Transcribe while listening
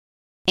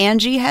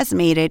Angie has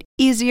made it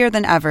easier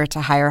than ever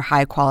to hire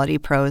high-quality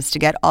pros to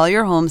get all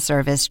your home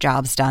service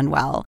jobs done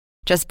well.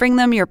 Just bring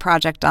them your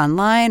project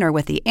online or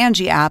with the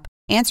Angie app,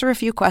 answer a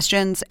few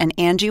questions, and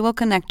Angie will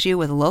connect you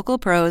with local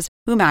pros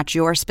who match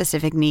your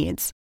specific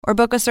needs. Or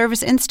book a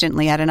service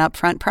instantly at an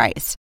upfront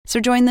price. So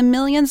join the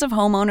millions of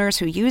homeowners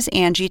who use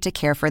Angie to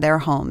care for their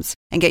homes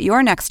and get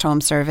your next home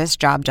service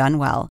job done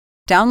well.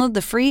 Download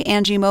the free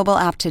Angie mobile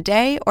app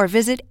today or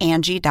visit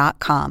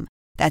Angie.com.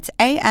 That's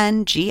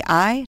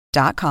ANGI.com.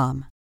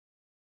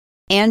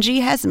 Angie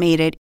has made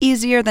it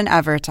easier than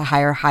ever to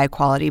hire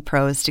high-quality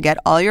pros to get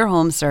all your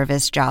home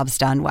service jobs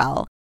done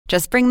well.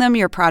 Just bring them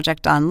your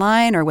project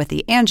online or with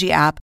the Angie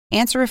app,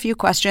 answer a few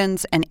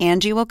questions, and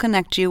Angie will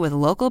connect you with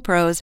local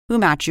pros who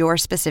match your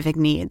specific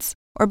needs.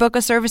 Or book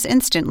a service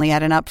instantly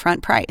at an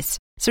upfront price.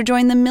 So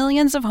join the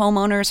millions of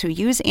homeowners who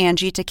use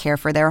Angie to care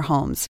for their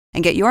homes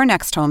and get your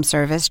next home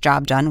service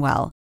job done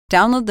well.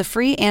 Download the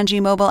free Angie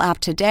mobile app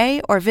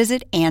today or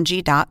visit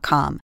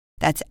Angie.com.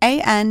 That's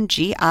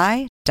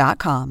ANGI.com.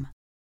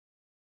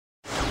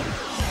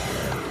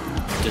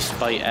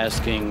 Despite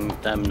asking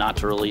them not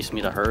to release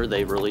me to her,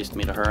 they released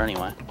me to her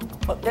anyway.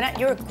 But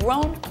you're a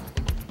grown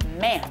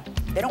man.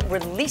 They don't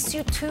release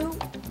you to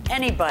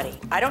anybody.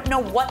 I don't know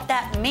what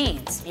that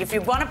means. If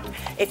you're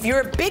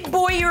a big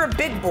boy, you're a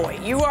big boy.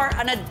 You are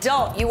an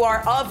adult. You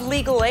are of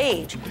legal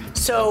age.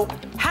 So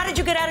how did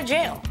you get out of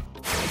jail?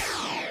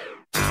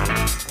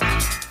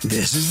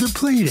 This is the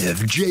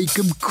plaintiff,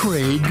 Jacob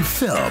Craig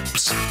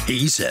Phelps.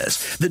 He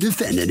says the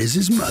defendant is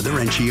his mother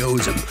and she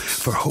owes him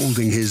for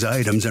holding his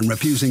items and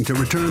refusing to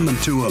return them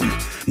to him.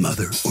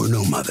 Mother or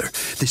no mother,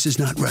 this is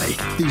not right.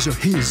 These are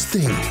his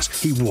things.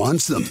 He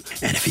wants them.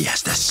 And if he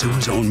has to sue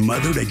his own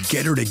mother to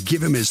get her to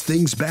give him his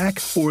things back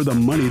or the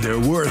money they're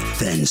worth,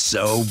 then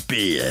so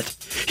be it.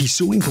 He's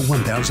suing for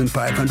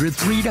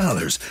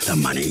 $1,503, the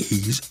money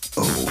he's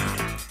owed.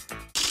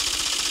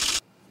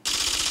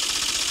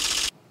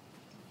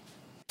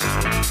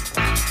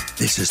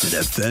 This is the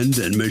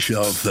defendant,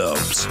 Michelle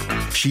Phelps.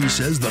 She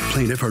says the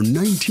plaintiff, her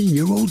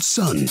 19-year-old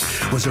son,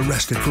 was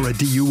arrested for a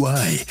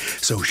DUI,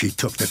 so she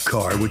took the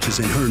car, which is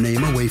in her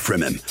name, away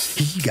from him.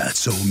 He got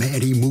so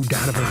mad he moved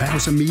out of her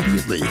house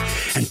immediately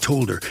and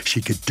told her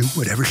she could do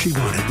whatever she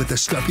wanted with the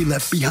stuff he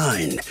left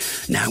behind.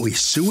 Now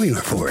he's suing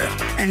her for it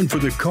and for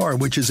the car,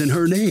 which is in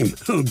her name.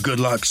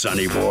 Good luck,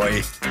 sonny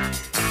boy.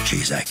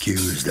 She's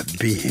accused of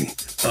being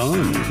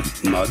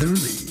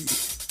unmotherly.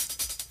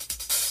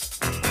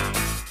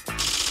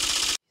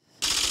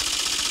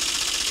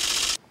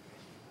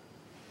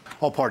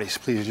 All parties,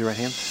 please use your right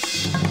hand.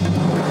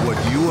 What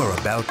you are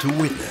about to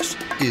witness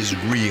is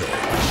real.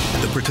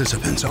 The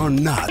participants are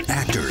not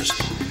actors.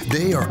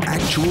 They are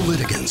actual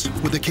litigants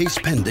with a case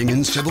pending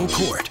in civil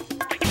court.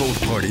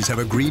 Both parties have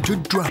agreed to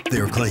drop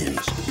their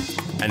claims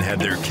and have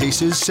their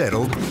cases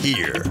settled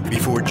here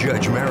before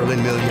Judge Marilyn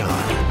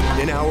Millian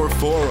in our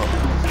forum,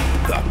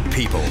 the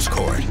People's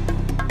Court.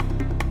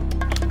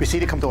 Be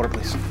seated. Come to order,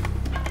 please.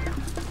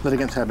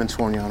 Litigants have been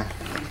sworn, Your Honor.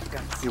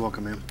 You're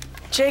welcome, ma'am.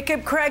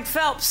 Jacob Craig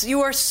Phelps,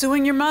 you are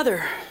suing your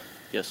mother.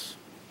 Yes.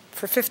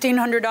 For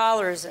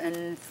 $1,500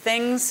 and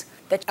things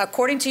that,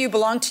 according to you,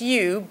 belong to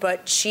you,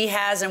 but she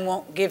has and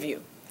won't give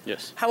you.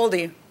 Yes. How old are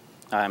you?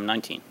 I'm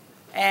 19.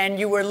 And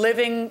you were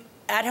living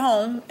at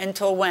home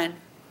until when?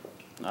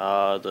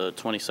 The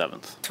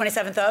 27th.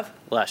 27th of?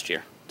 Last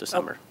year,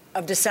 December.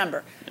 Of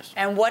December. Yes.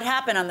 And what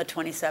happened on the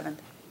 27th?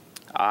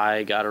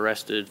 I got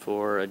arrested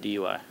for a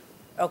DUI.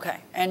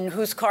 Okay. And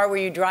whose car were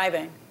you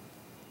driving?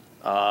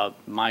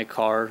 My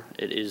car,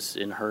 it is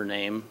in her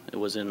name. It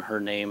was in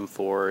her name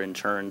for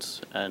insurance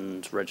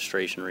and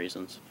registration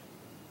reasons.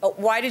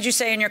 Why did you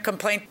say in your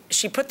complaint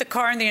she put the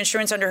car and the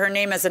insurance under her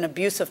name as an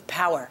abuse of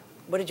power?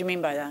 What did you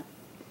mean by that?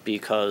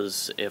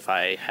 Because if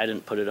I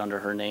hadn't put it under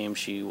her name,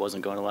 she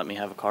wasn't going to let me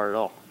have a car at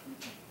all.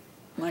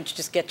 Why don't you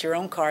just get your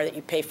own car that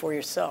you pay for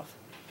yourself?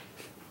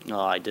 No,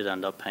 I did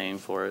end up paying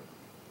for it.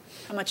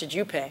 How much did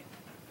you pay?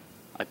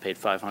 I paid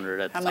 $500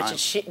 at the time. How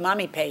much did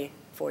Mommy pay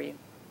for you?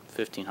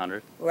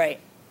 $1,500.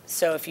 Right.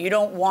 So if you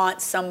don't want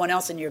someone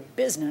else in your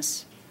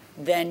business,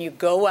 then you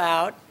go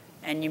out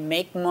and you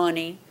make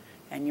money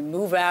and you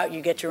move out,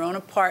 you get your own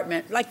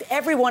apartment, like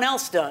everyone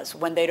else does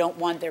when they don't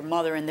want their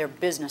mother in their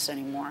business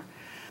anymore.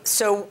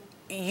 So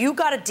you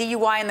got a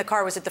DUI in the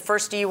car. Was it the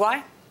first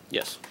DUI?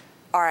 Yes.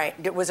 All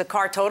right. Was the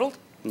car totaled?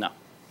 No.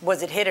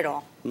 Was it hit at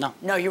all? No.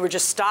 No, you were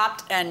just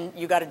stopped and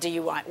you got a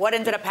DUI. What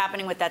ended up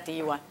happening with that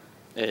DUI?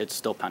 It's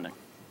still pending.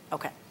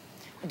 Okay.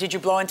 Did you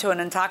blow into an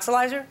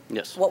intoxilizer?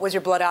 Yes. What was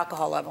your blood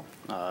alcohol level?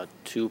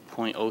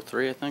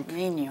 2.03, I think.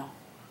 Nino.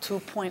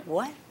 2 point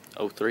what?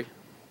 03.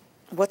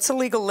 What's the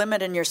legal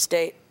limit in your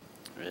state?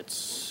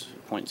 It's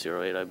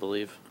 0.08, I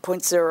believe.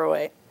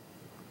 0.08.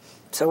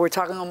 So we're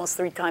talking almost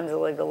 3 times the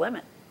legal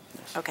limit.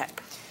 Yes. Okay.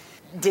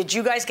 Did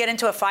you guys get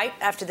into a fight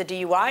after the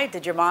DUI?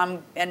 Did your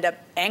mom end up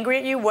angry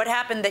at you? What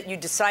happened that you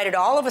decided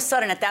all of a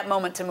sudden at that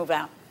moment to move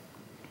out?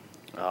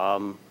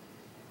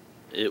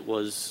 It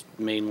was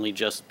mainly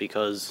just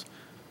because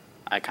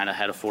I kind of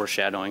had a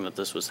foreshadowing that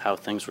this was how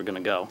things were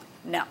going to go.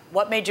 No.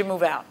 What made you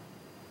move out?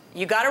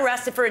 You got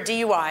arrested for a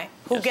DUI.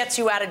 Who Yes. gets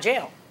you out of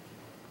jail?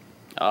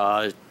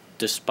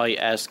 Despite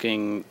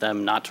asking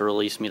them not to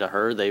release me to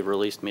her, they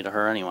released me to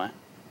her anyway.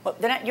 Well,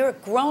 you're a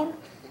grown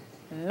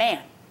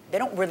man. They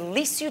don't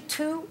release you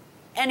to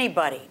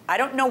anybody. I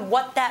don't know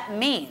what that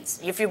means.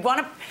 If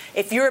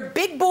you're a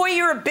big boy,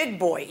 you're a big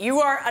boy.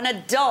 You are an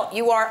adult.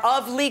 You are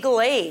of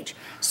legal age.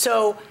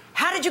 So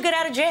how did you get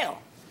out of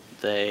jail?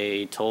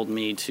 They told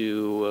me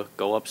to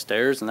go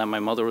upstairs and that my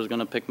mother was going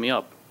to pick me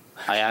up.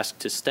 I asked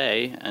to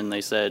stay, and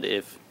they said,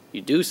 if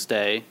you do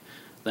stay,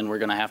 then we're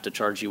going to have to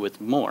charge you with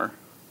more.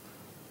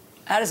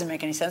 That doesn't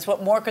make any sense.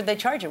 What more could they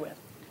charge you with?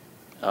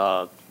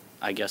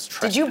 I guess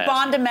trespassing. Did you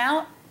bond him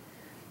out?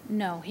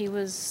 No, he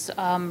was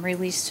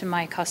released to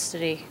my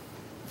custody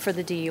for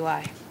the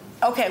DUI.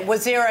 Okay,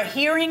 was there a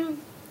hearing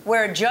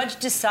where a judge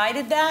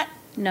decided that?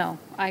 No,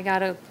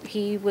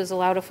 he was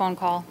allowed a phone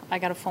call. I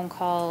got a phone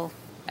call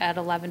at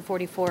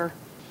 11:44,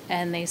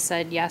 and they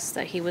said yes,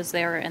 that he was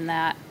there, and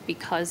that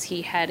because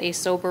he had a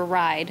sober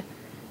ride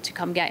to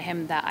come get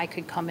him, that I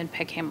could come and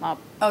pick him up.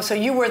 Oh, so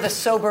you were the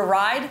sober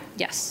ride?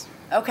 Yes.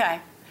 Okay.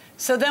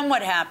 So then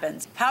what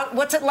happens?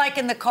 What's it like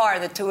in the car,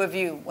 the two of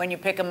you, when you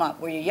pick him up?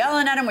 Were you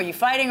yelling at him? Were you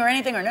fighting or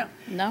anything, or no?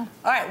 No.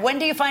 All right. When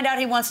do you find out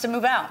he wants to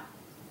move out?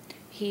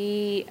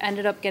 He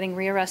ended up getting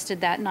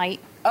rearrested that night.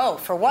 Oh,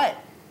 for what?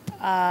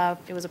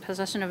 It was a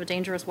possession of a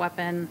dangerous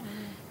weapon.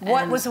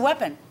 What and was the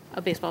weapon?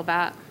 A baseball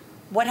bat.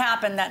 What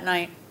happened that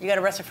night? You got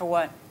arrested for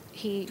what?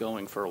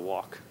 Going for a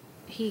walk.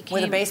 He came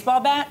With a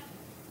baseball bat?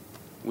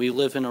 We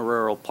live in a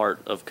rural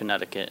part of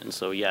Connecticut, and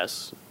so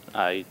yes,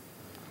 I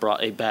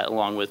brought a bat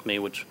along with me,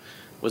 which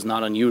was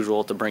not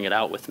unusual to bring it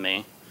out with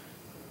me,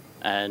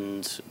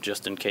 and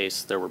just in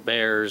case there were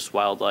bears,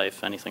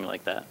 wildlife, anything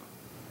like that.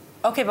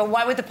 Okay, but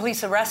why would the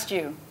police arrest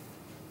you?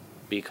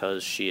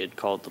 Because she had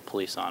called the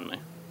police on me.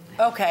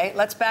 Okay,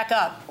 let's back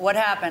up. What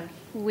happened?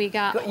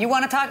 You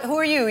want to talk? Who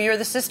are you? You're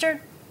the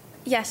sister?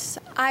 Yes,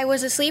 I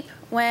was asleep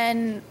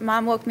when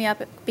Mom woke me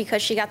up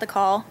because she got the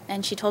call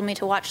and she told me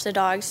to watch the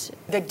dogs.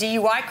 The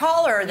DUI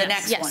call or the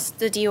next one? Yes,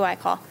 the DUI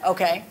call.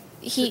 Okay.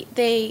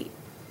 They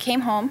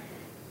came home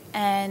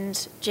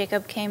and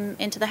Jacob came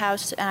into the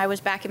house and I was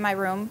back in my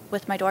room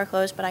with my door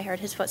closed, but I heard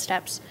his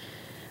footsteps.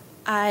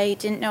 I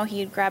didn't know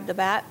he had grabbed the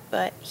bat,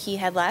 but he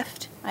had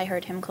left. I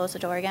heard him close the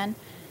door again.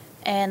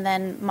 And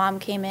then Mom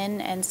came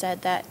in and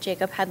said that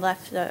Jacob had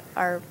left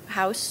our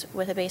house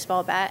with a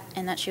baseball bat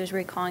and that she was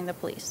recalling the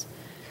police.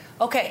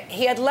 Okay,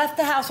 he had left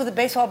the house with a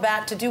baseball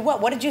bat to do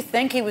what? What did you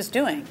think he was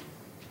doing?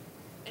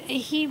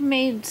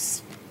 Being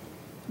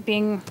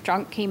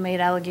drunk, he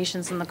made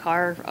allegations in the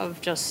car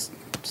of just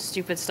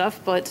stupid stuff,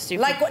 but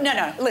stupid. Like what?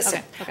 No,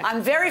 listen. Okay.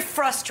 I'm very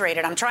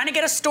frustrated. I'm trying to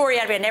get a story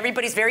out of it, and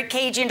everybody's very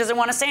cagey and doesn't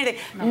want to say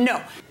anything.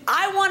 No.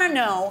 I want to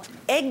know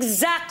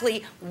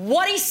exactly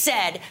what he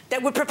said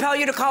that would propel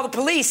you to call the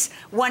police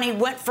when he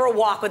went for a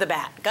walk with a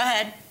bat. Go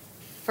ahead.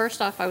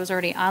 First off, I was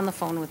already on the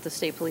phone with the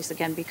state police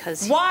again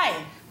because...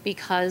 Why?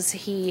 Because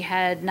he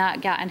had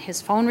not gotten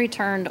his phone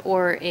returned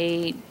or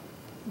a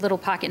little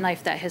pocket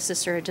knife that his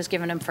sister had just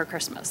given him for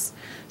Christmas.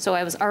 So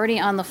I was already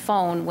on the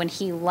phone when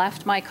he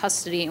left my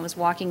custody and was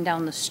walking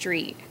down the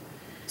street.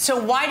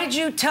 So why did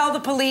you tell the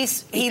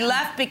police he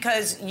left?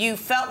 Because you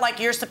felt like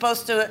you're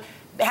supposed to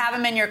have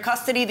him in your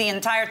custody the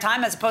entire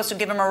time as opposed to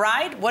give him a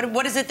ride?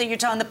 What is it that you're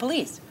telling the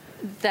police?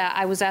 That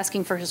I was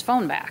asking for his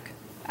phone back.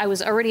 I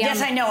was already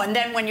Yes, I know. And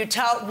then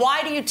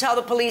why do you tell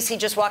the police he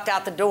just walked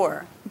out the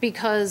door?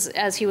 Because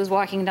as he was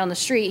walking down the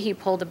street, he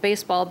pulled a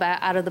baseball bat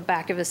out of the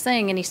back of his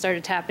thing and he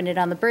started tapping it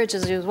on the bridge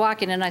as he was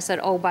walking. And I said,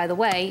 oh, by the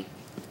way,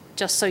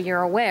 just so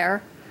you're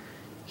aware,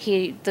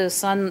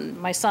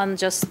 my son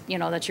just,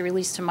 that you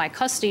released to my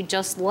custody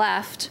just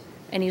left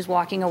and he's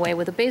walking away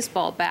with a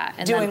baseball bat.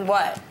 And doing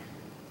what?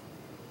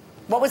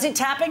 What was he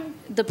tapping?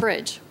 The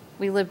bridge.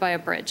 We live by a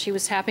bridge. He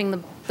was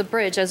tapping the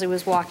bridge as he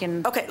was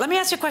walking. Okay, let me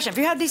ask you a question. Have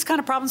you had these kind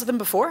of problems with him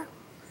before?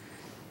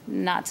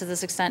 Not to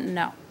this extent,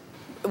 no.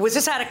 Was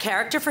this out of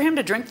character for him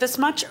to drink this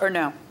much or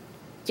no?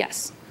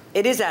 Yes.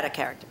 It is out of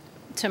character.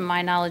 To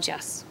my knowledge,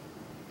 yes.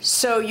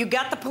 So you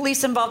got the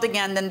police involved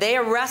again, then they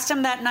arrest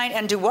him that night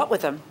and do what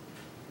with him?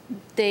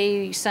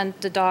 They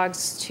sent the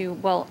dogs to,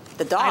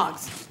 The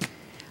dogs?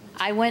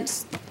 I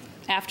went,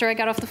 after I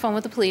got off the phone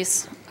with the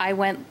police, I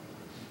went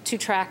to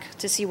track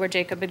to see where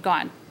Jacob had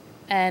gone.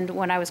 And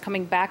when I was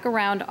coming back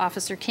around,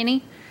 Officer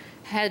Kinney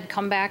had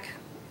come back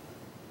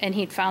and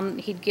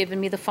he'd given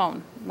me the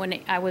phone. When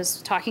I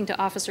was talking to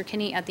Officer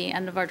Kinney at the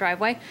end of our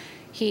driveway,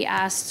 he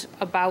asked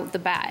about the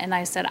bat. And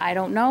I said, I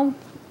don't know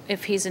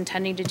if he's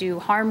intending to do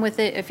harm with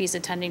it, if he's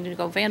intending to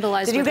go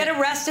vandalize Did you with get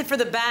arrested for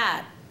the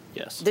bat?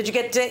 Yes. Did you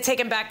get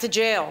taken back to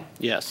jail?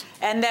 Yes.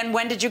 And then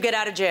when did you get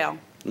out of jail?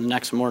 The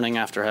next morning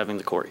after having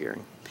the court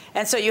hearing.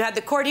 And so you had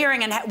the court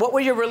hearing, and what were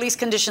your release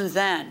conditions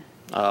then?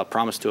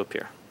 Promise to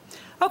appear.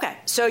 Okay,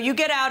 so you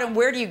get out, and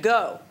where do you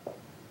go?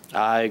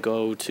 I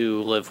go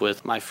to live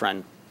with my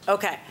friend.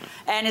 Okay,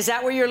 and is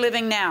that where you're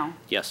living now?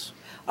 Yes.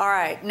 All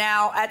right,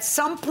 now at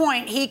some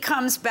point he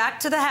comes back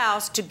to the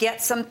house to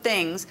get some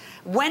things.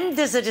 When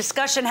does the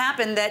discussion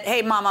happen that,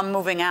 hey, Mom, I'm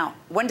moving out?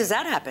 When does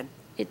that happen?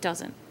 It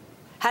doesn't.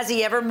 Has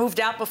he ever moved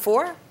out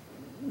before?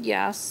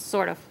 Yeah,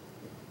 sort of.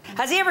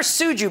 Has he ever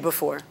sued you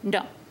before?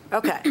 No.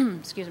 Okay.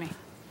 Excuse me.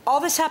 All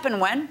this happened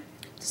when?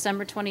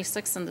 December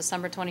 26th and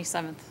December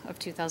 27th of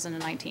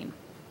 2019.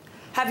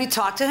 Have you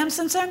talked to him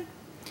since then?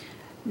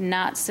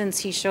 Not since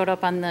he showed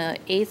up on the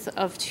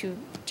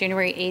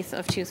January 8th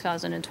of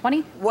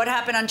 2020. What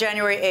happened on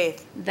January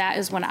 8th? That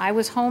is when I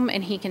was home,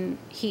 and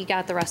he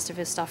got the rest of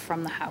his stuff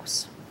from the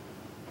house.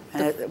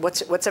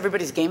 What's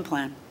everybody's game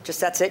plan? Just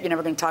that's it? You're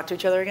never going to talk to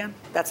each other again?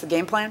 That's the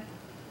game plan?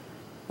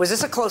 Was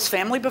this a close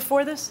family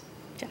before this?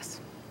 Yes.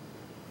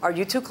 Are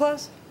you two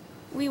close?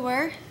 We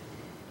were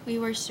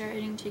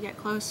starting to get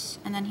close,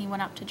 and then he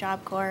went up to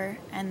Job Corps,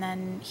 and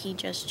then he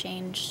just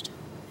changed.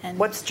 And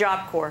What's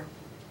Job Corps?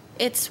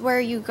 it's where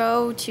you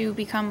go to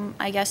become,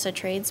 I guess, a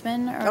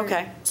tradesman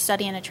or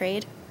study in a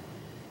trade.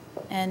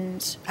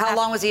 And how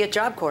long was he at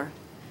Job Corps?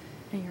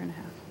 A year and a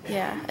half.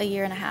 Yeah, a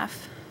year and a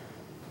half.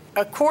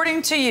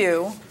 According to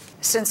you,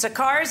 since the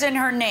car's in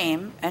her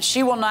name and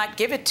she will not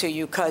give it to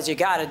you because you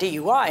got a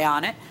DUI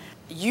on it,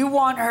 you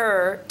want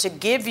her to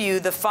give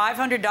you the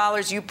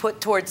 $500 you put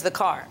towards the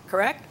car,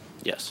 correct?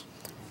 Yes.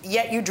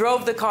 Yet you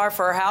drove the car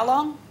for how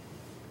long?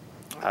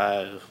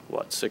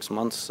 6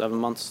 months, 7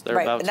 months, Right,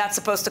 thereabouts. and that's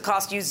supposed to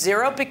cost you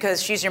zero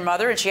because she's your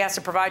mother and she has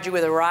to provide you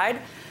with a ride.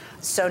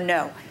 So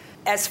no.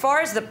 As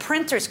far as the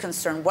printer's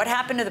concerned, what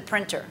happened to the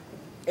printer?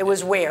 It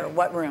was where?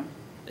 What room?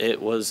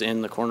 It was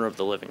in the corner of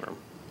the living room.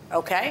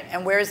 Okay,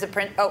 and where is the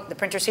print? Oh, the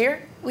printer's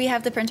here? We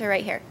have the printer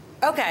right here.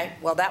 Okay,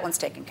 well, that one's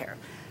taken care of.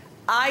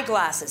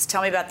 Eyeglasses,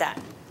 tell me about that.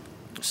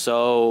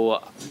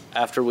 So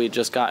after we'd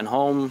just gotten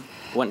home,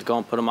 went to go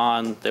and put them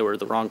on. They were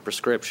the wrong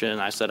prescription.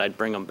 I said I'd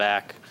bring them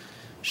back.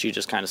 She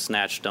just kind of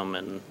snatched them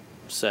and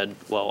said,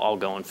 well, I'll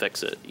go and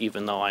fix it,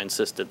 even though I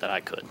insisted that I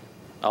could.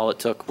 All it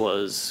took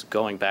was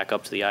going back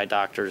up to the eye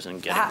doctors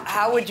and getting them.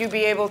 How would you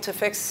be able to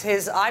fix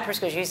his eye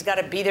prescription? He's got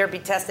to be there, be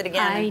tested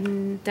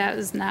again. That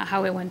is not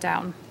how it went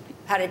down.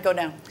 How did it go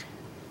down?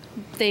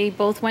 They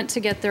both went to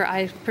get their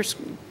eyes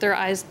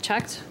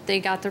checked. They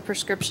got their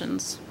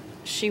prescriptions.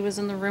 She was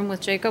in the room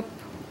with Jacob,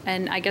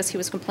 and I guess he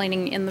was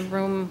complaining in the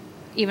room,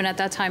 even at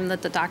that time,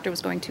 that the doctor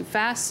was going too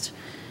fast,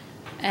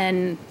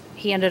 and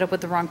he ended up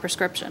with the wrong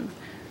prescription.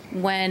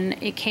 When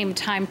it came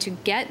time to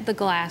get the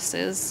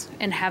glasses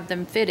and have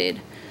them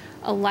fitted,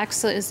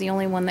 Alexa is the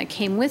only one that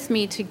came with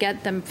me to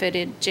get them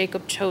fitted.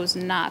 Jacob chose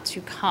not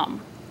to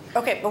come.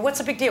 Okay, but what's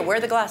the big deal? Where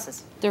are the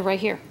glasses? They're right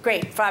here.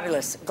 Great,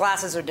 fabulous.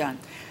 Glasses are done.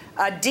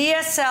 A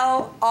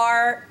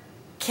DSLR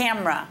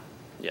camera.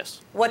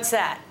 Yes. What's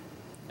that?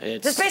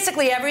 It's, Just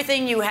basically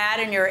everything you had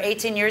in your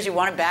 18 years you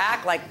wanted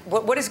back? Like,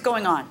 what is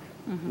going on?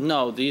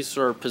 No, these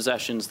are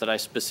possessions that I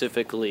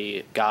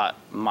specifically got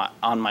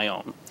on my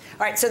own.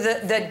 All right, so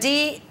the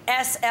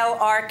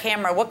DSLR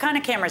camera, what kind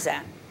of camera is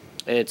that?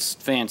 It's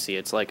fancy.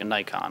 It's like a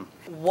Nikon.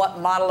 What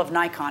model of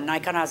Nikon?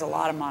 Nikon has a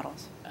lot of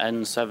models.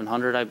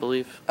 N700, I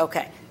believe.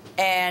 Okay,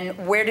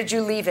 and where did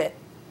you leave it?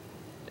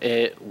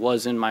 It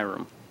was in my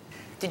room.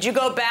 Did you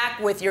go back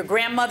with your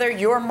grandmother,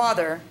 your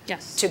mother,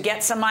 Yes. to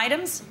get some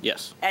items?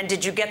 Yes. And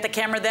did you get the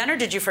camera then, or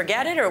did you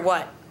forget it, or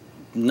what?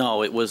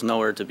 No, it was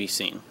nowhere to be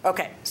seen.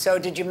 Okay, so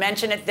did you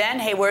mention it then?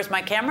 Hey, where's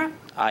my camera?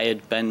 I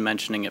had been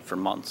mentioning it for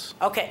months.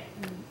 Okay.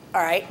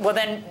 All right. Well,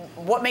 then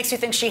what makes you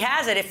think she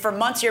has it? If for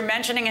months you're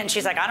mentioning it and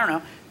she's like, I don't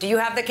know. Do you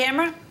have the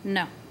camera?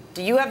 No.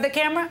 Do you have the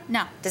camera?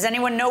 No. Does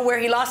anyone know where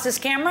he lost his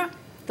camera?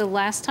 The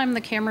last time the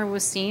camera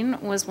was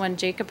seen was when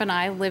Jacob and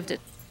I lived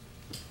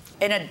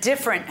In a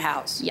different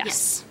house?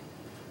 Yes.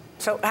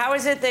 So how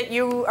is it that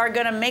you are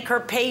going to make her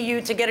pay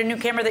you to get a new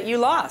camera that you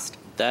lost?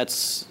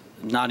 That's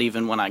not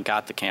even when I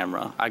got the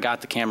camera. I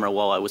got the camera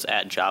while I was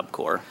at Job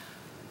Corps.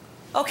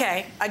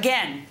 Okay,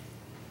 again,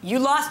 you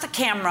lost the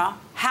camera.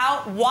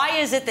 Why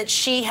is it that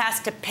she has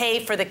to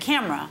pay for the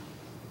camera?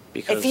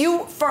 Because If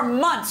you, for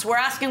months, were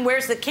asking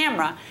where's the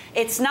camera,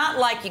 it's not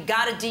like you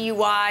got a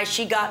DUI,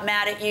 she got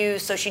mad at you,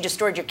 so she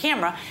destroyed your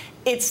camera.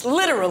 It's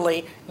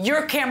literally,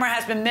 your camera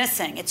has been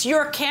missing. It's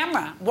your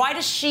camera. Why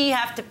does she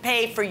have to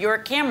pay for your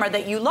camera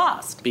that you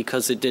lost?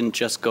 because it didn't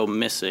just go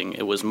missing.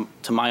 It was,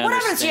 to my What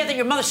evidence do you have that understanding.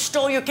 your mother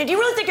stole your camera? Do you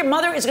really think your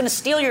mother is going to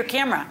steal your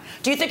camera?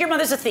 Do you think your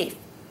mother's a thief?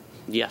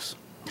 Yes.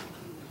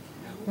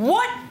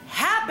 What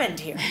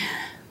happened here?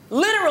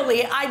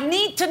 Literally, I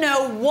need to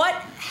know what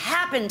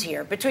happened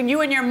here between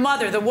you and your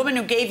mother, the woman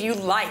who gave you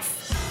life.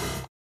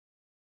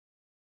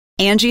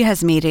 Angie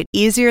has made it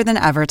easier than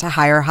ever to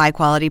hire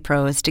high-quality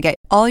pros to get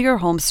all your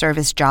home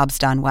service jobs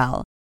done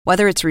well.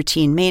 Whether it's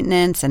routine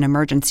maintenance, an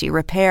emergency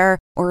repair,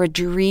 or a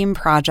dream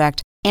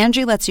project,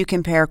 Angie lets you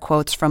compare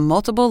quotes from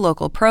multiple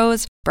local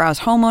pros,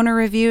 browse homeowner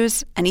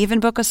reviews, and even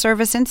book a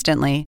service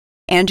instantly.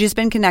 Angie's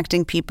been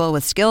connecting people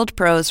with skilled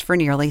pros for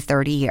nearly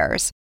 30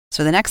 years.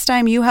 So the next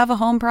time you have a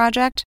home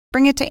project,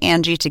 bring it to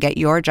Angie to get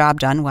your job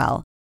done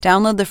well.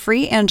 Download the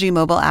free Angie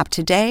mobile app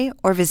today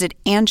or visit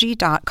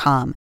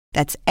Angie.com.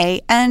 That's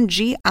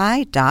ANGI.com.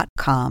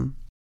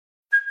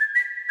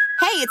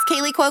 Hey, it's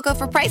Kaylee Cuoco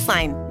for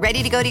Priceline.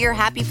 Ready to go to your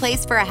happy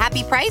place for a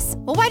happy price?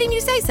 Well, why didn't you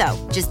say so?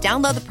 Just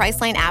download the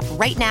Priceline app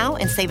right now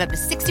and save up to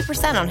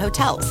 60% on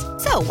hotels.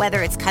 So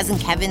whether it's Cousin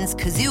Kevin's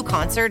Kazoo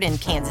Concert in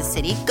Kansas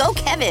City, go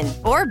Kevin,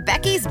 or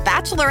Becky's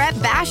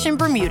Bachelorette Bash in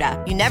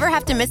Bermuda, you never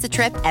have to miss a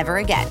trip ever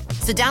again.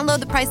 So download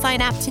the Priceline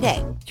app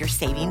today. Your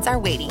savings are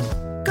waiting.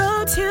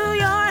 Go to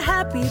your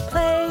happy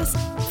place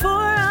for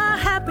a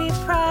happy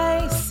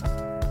price.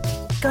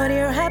 Go to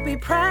your happy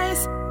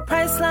price,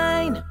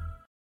 Priceline.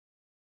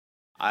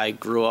 I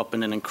grew up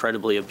in an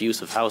incredibly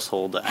abusive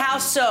household. How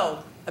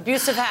so?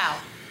 Abusive how?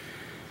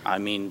 I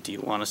mean, do you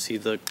want to see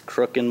the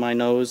crook in my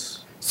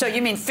nose? So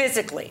you mean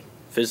physically?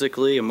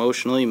 Physically,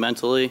 emotionally,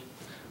 mentally.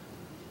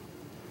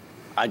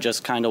 I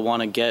just kind of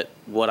want to get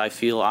what I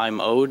feel I'm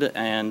owed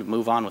and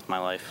move on with my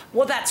life.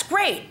 Well, that's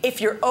great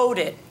if you're owed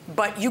it,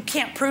 but you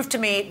can't prove to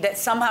me that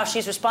somehow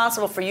she's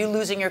responsible for you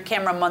losing your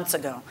camera months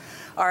ago.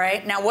 All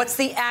right? Now, what's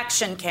the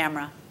action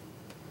camera?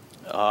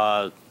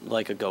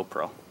 Like a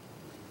GoPro.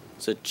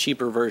 It's a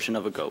cheaper version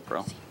of a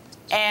GoPro.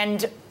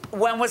 And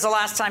when was the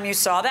last time you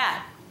saw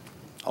that?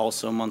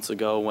 Also months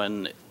ago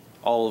when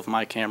all of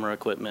my camera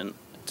equipment,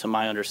 to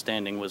my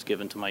understanding, was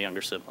given to my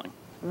younger sibling.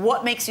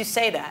 What makes you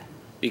say that?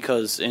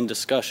 Because in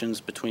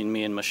discussions between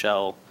me and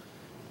Michelle,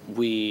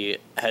 we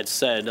had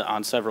said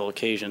on several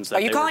occasions that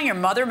Are you calling your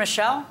mother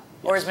Michelle?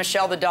 Yes. Or is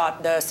Michelle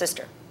the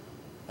sister?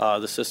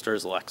 The sister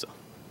is Alexa.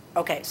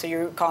 Okay, so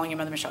you're calling your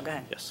mother Michelle. Go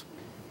ahead. Yes.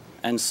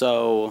 And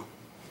so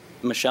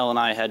Michelle and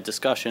I had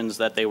discussions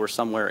that they were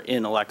somewhere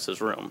in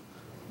Alexa's room.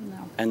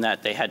 No. And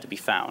that they had to be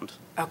found.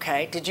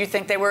 Okay. Did you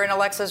think they were in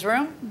Alexa's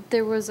room?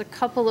 There was a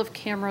couple of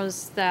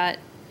cameras that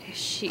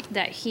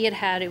he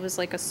had. It was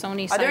like a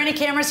Sony. Are there any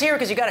cameras here?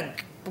 Because you got a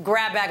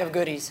grab bag of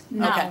goodies.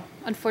 No, okay.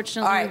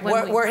 Unfortunately. All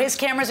right. Were his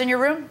cameras in your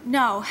room?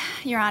 No,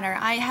 Your Honor.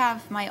 I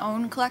have my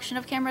own collection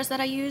of cameras that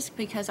I use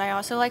because I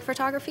also like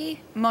photography.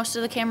 Most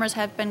of the cameras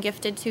have been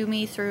gifted to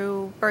me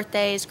through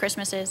birthdays,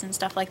 Christmases, and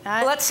stuff like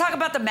that. Let's talk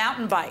about the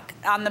mountain bike.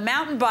 On the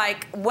mountain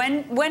bike,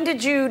 when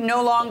did you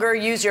no longer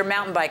use your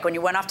mountain bike? When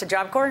you went off to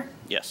Job Corps?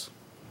 Yes.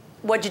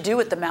 What'd you do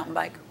with the mountain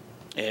bike?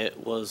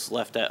 It was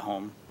left at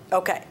home.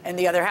 Okay, in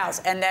the other house.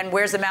 And then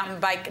where's the mountain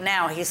bike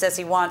now? He says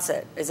he wants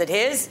it. Is it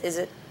his? Is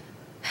it?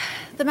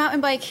 The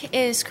mountain bike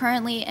is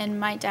currently in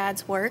my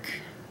dad's work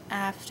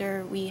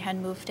after we had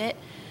moved it.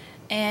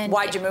 And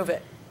why'd you move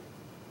it?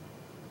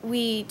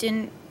 We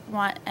didn't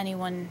want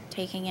anyone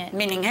taking it.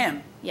 Meaning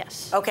him?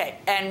 Yes. Okay,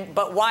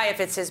 but why if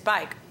it's his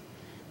bike?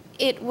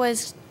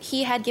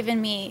 He had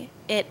given me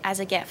it as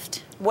a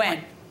gift.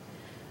 When?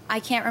 I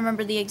can't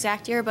remember the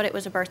exact year, but it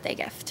was a birthday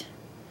gift.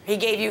 He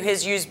gave you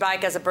his used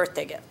bike as a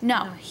birthday gift?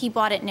 No, he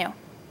bought it new.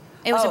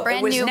 It was a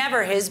brand new. It was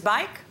never his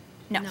bike?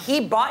 No. He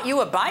bought you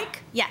a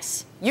bike?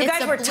 Yes. You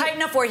guys were tight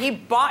enough where he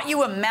bought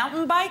you a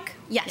mountain bike?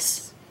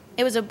 Yes.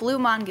 It was a blue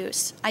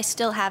mongoose. I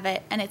still have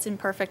it, and it's in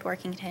perfect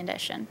working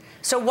condition.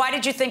 So why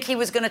did you think he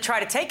was going to try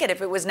to take it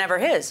if it was never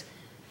his?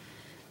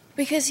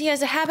 Because he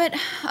has a habit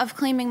of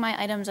claiming my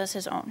items as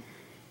his own.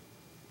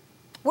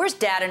 Where's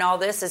Dad in all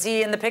this? Is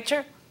he in the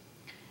picture?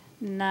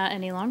 Not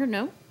any longer,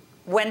 no.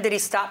 When did he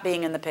stop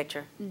being in the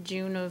picture?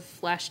 June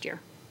of last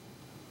year.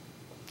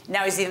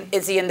 Now, is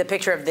he in the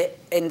picture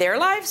in their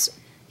lives?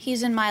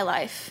 He's in my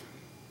life.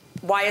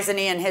 Why isn't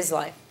he in his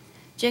life?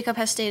 Jacob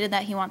has stated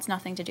that he wants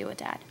nothing to do with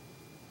Dad.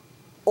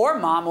 Or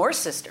Mom or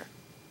sister.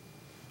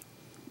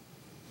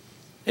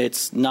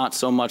 It's not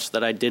so much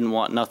that I didn't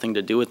want nothing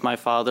to do with my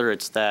father,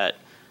 it's that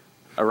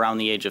around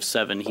the age of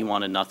 7, he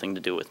wanted nothing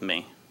to do with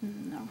me.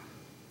 No.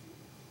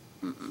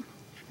 Mm-mm.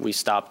 We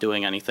stopped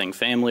doing anything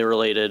family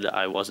related.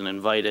 I wasn't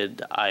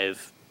invited.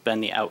 I've been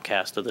the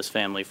outcast of this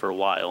family for a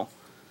while.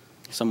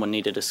 Someone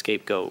needed a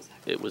scapegoat.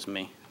 It was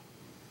me.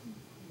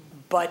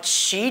 But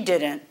she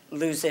didn't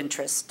lose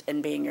interest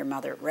in being your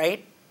mother,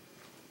 right?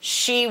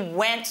 She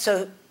went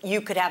so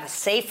you could have a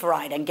safe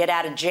ride and get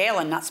out of jail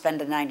and not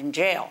spend a night in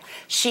jail.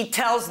 She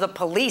tells the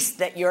police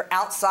that you're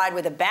outside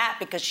with a bat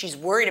because she's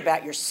worried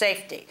about your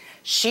safety.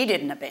 She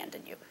didn't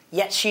abandon you,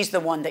 yet she's the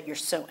one that you're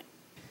suing.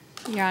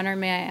 Your Honor,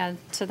 may I add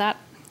to that?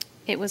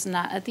 It was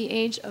not at the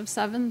age of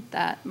 7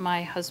 that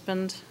my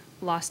husband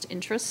lost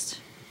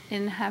interest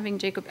in having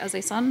Jacob as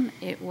a son.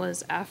 It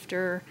was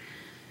after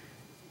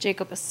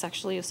Jacob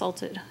sexually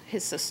assaulted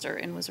his sister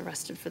and was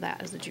arrested for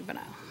that as a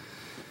juvenile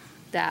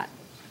that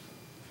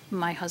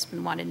my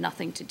husband wanted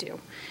nothing to do.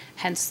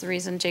 Hence the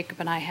reason Jacob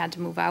and I had to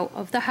move out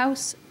of the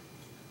house.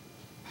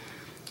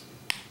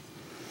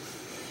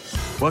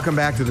 Welcome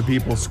back to the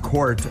People's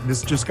Court.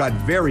 This just got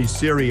very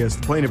serious.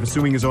 The plaintiff is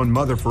suing his own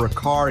mother for a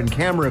car and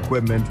camera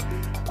equipment,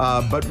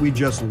 but we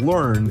just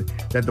learned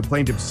that the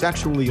plaintiff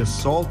sexually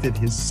assaulted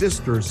his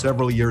sister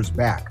several years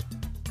back.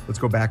 Let's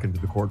go back into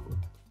the courtroom.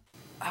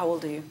 How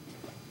old are you?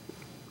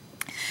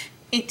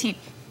 18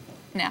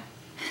 now.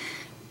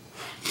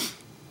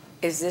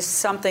 Is this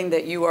something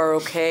that you are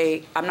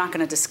okay? I'm not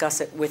going to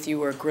discuss it with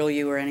you or grill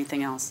you or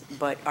anything else,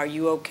 but are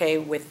you okay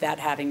with that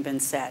having been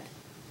said?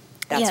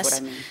 That's Yes.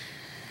 what I mean.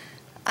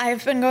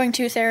 I've been going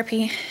to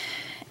therapy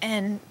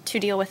and to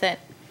deal with it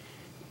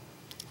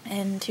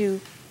and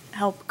to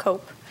help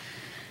cope.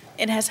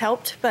 It has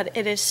helped, but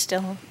it is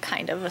still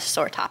kind of a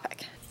sore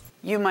topic.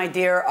 You, my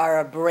dear, are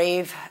a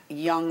brave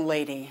young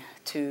lady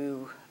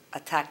to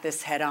attack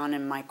this head on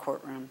in my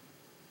courtroom.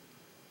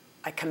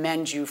 I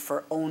commend you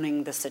for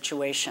owning the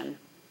situation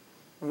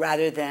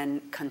rather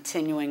than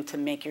continuing to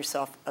make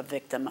yourself a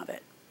victim of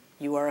it.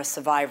 You are a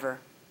survivor,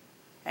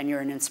 and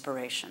you're an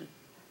inspiration.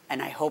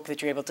 And I hope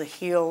that you're able to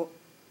heal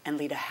and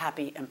lead a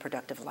happy and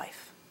productive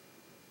life.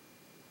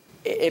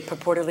 It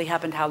purportedly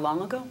happened how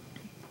long ago?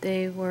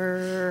 They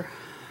were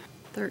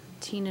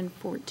 13 and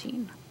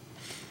 14.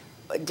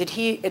 Did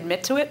he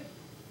admit to it?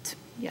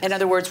 Yes. In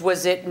other words,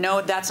 was it,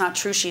 no, that's not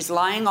true, she's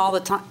lying all the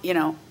time,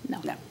 No.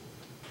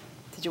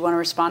 Did you want to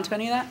respond to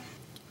any of that?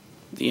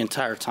 The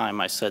entire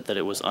time I said that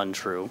it was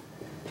untrue.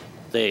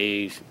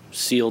 They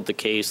sealed the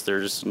case.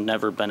 There's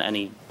never been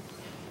any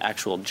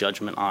actual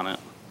judgment on it.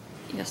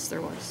 Yes,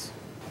 there was.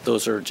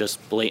 Those are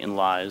just blatant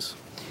lies.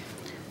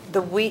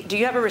 Do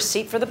you have a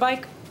receipt for the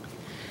bike?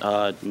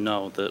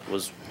 No, that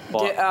was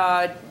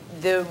bought.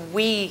 The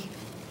Wii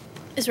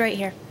Is right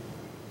here.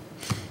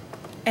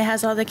 It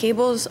has all the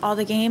cables, all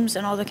the games,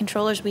 and all the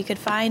controllers we could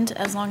find,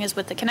 as long as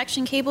with the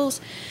connection cables.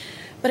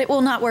 But it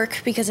will not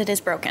work because it is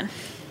broken.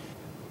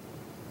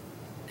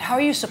 How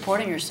are you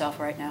supporting yourself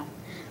right now?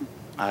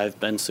 I've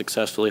been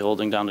successfully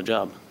holding down a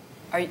job.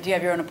 Do you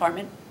have your own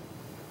apartment?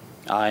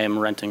 I am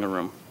renting a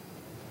room.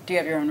 Do you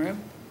have your own room?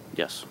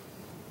 Yes.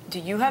 Do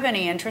you have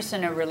any interest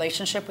in a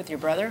relationship with your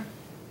brother?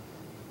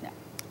 No.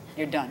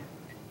 You're done.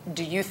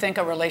 Do you think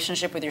a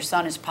relationship with your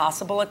son is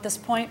possible at this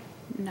point?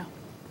 No,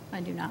 I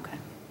do not. Okay.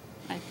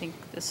 I think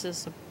this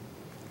is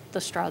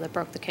the straw that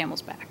broke the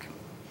camel's back,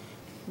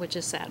 which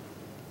is sad.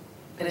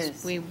 It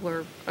is. We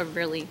were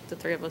the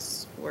three of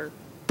us were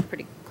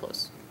pretty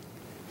close.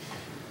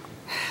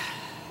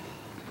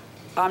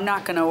 I'm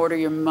not going to order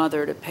your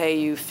mother to pay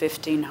you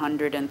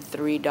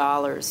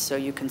 $1,503 so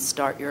you can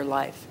start your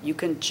life. You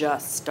can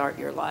just start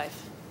your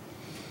life.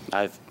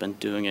 I've been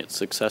doing it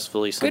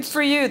successfully since... Good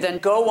for you. Then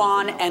go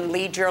on and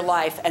lead your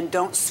life and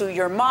don't sue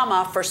your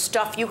mama for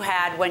stuff you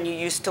had when you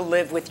used to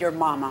live with your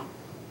mama.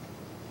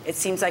 It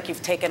seems like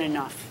you've taken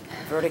enough.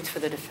 Verdict for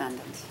the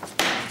defendants.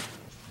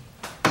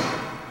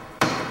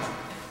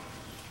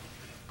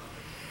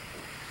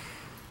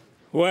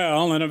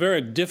 Well, in a very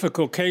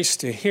difficult case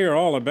to hear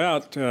all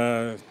about,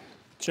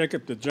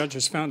 Jacob, the judge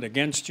has found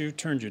against you,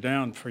 turned you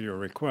down for your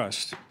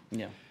request.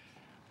 Yeah.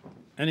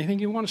 Anything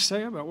you want to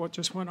say about what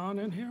just went on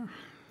in here?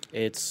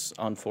 It's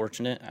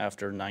unfortunate.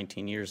 After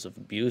 19 years of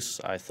abuse,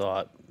 I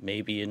thought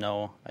maybe,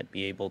 I'd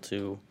be able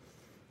to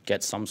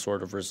get some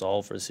sort of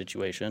resolve for the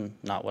situation.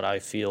 Not what I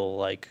feel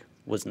like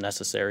was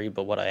necessary,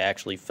 but what I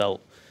actually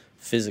felt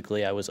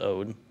physically I was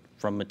owed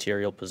from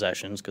material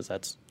possessions, because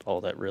that's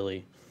all that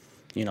really...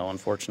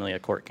 unfortunately, a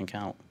court can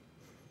count.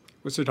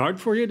 Was it hard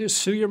for you to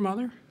sue your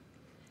mother?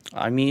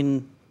 I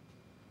mean,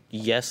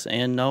 yes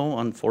and no.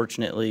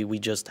 Unfortunately, we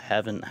just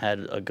haven't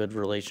had a good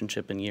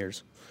relationship in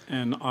years.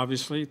 And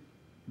obviously,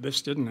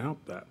 this didn't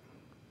help that.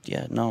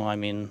 Yeah, no, I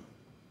mean,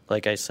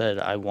 like I said,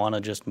 I want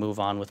to just move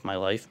on with my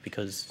life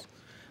because...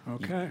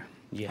 Okay.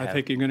 I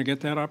think you're going to get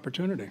that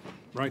opportunity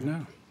right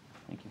now.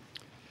 Thank you.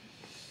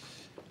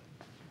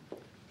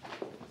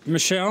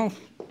 Michelle,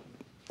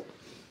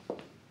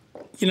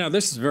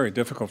 this is very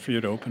difficult for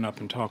you to open up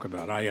and talk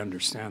about. I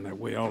understand that.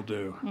 We all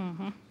do.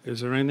 Mm-hmm.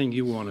 Is there anything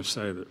you want to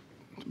say that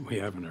we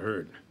haven't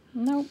heard?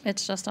 No,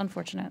 it's just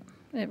unfortunate.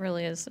 It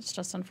really is. It's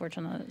just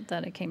unfortunate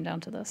that it came down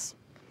to this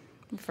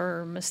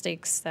for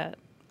mistakes that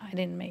I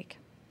didn't make.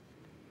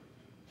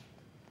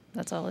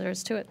 That's all there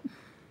is to it.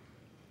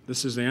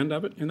 This is the end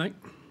of it, you think?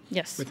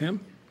 Yes. With him?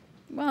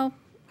 Well,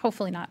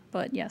 hopefully not.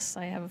 But yes,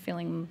 I have a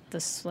feeling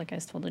this, like I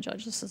told the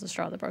judge, this is the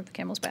straw that broke the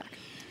camel's back.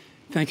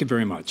 Thank you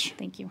very much.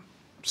 Thank you.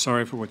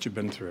 Sorry for what you've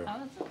been through. Oh,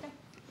 that's okay.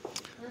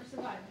 We're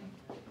surviving.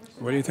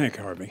 What do you think,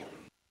 Harvey?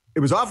 It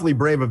was awfully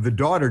brave of the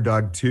daughter,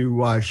 Doug,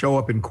 to show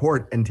up in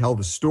court and tell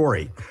the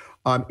story.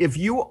 If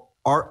you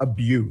are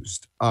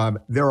abused,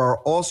 there are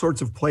all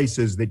sorts of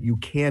places that you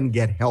can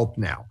get help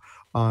now,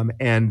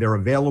 and they're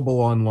available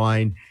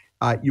online.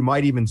 You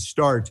might even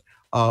start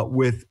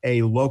with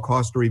a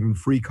low-cost or even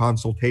free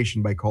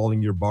consultation by calling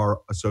your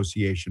Bar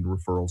Association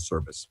referral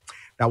service.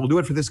 That will do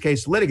it for this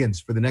case. Litigants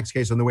for the next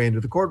case on the way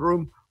into the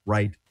courtroom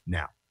right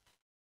now.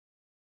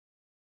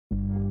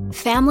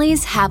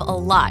 Families have a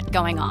lot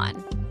going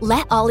on.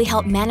 Let Ollie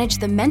help manage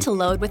the mental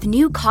load with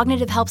new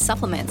cognitive help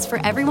supplements for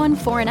everyone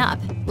 4 and up,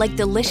 like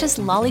delicious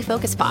Lolly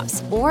Focus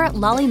Pops or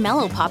Lolly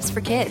Mellow Pops for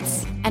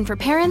kids. And for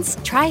parents,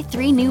 try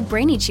 3 new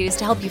Brainy Chews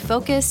to help you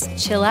focus,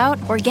 chill out,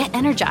 or get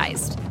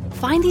energized.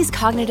 Find these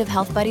cognitive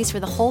health buddies for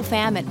the whole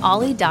fam at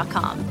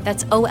ollie.com.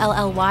 That's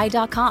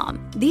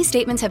OLLY.com. These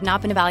statements have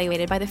not been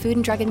evaluated by the Food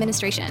and Drug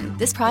Administration.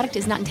 This product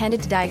is not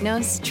intended to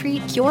diagnose,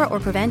 treat, cure, or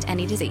prevent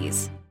any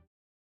disease.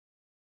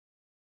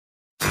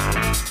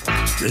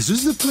 This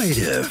is the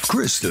plaintiff,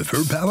 Christopher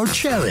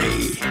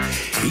Paolocelli.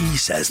 He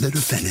says the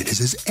defendant is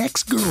his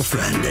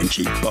ex-girlfriend and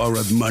she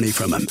borrowed money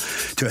from him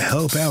to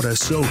help out a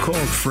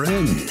so-called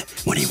friend.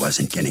 When he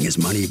wasn't getting his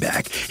money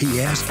back,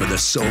 he asked for the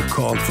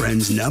so-called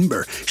friend's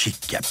number. She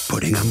kept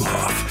putting him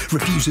off,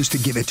 refuses to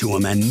give it to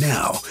him, and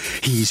now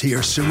he's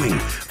here suing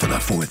for the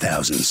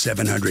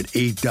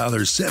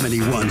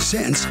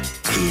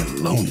 $4,708.71 he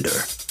loaned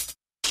her.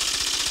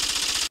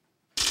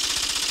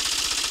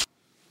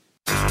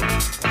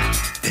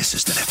 This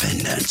is the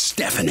defendant,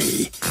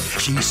 Stephanie.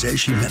 She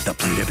says she met the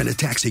plaintiff in a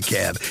taxi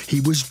cab.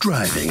 He was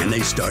driving and they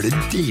started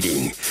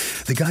dating.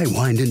 The guy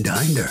wined and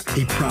dined her.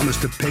 He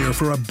promised to pay her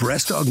for a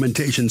breast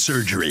augmentation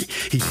surgery.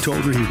 He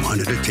told her he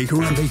wanted to take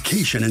her on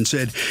vacation and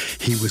said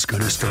he was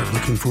going to start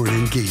looking for an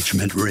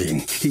engagement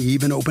ring. He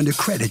even opened a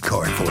credit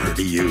card for her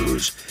to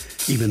use.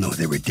 Even though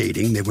they were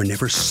dating, they were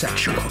never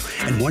sexual.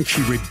 And once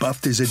she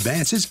rebuffed his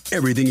advances,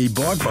 everything he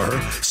bought for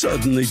her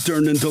suddenly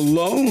turned into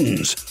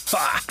loans.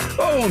 Ha!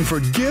 Oh, and for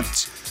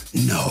gifts?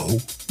 No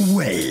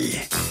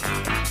way.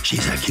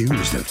 She's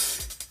accused of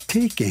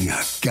taking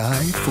a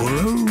guy for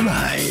a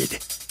ride.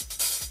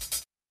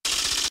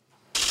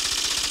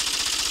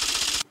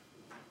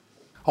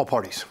 All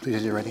parties, please,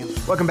 as you're ready.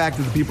 Welcome back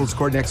to the People's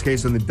Court. Next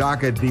case on the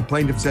docket. The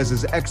plaintiff says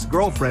his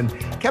ex-girlfriend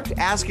kept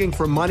asking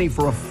for money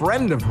for a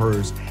friend of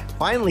hers.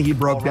 Finally, he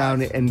broke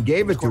down and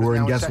gave it to her,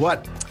 and guess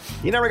what?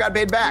 He never got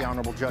paid back.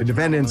 The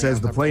defendant says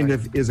the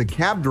plaintiff is a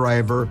cab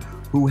driver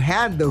who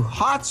had the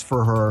hots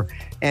for her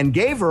and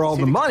gave her all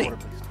the money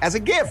as a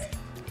gift.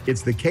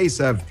 It's the case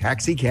of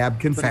taxi cab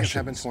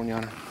confessions.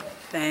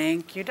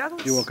 Thank you,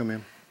 Douglas. You're welcome,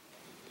 ma'am.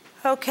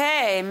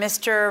 Okay,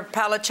 Mr.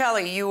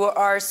 Paolocelli, you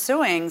are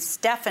suing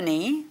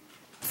Stephanie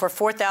for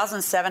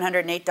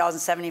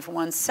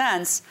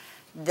 $4,708.71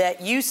 that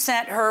you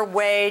sent her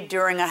way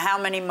during a how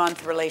many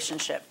month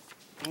relationship?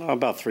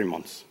 About 3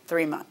 months.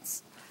 3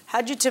 months.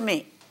 How'd you two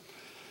meet?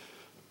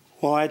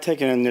 Well, I had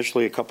taken her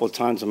initially a couple of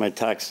times in my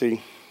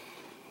taxi.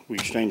 We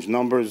exchanged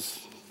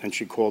numbers, and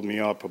she called me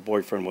up. Her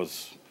boyfriend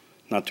was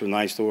not too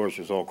nice to her. She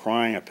was all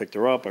crying. I picked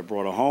her up. I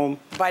brought her home.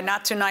 By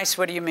not too nice,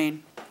 what do you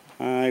mean?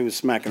 I was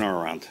smacking her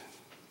around.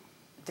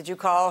 Did you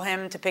call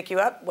him to pick you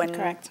up?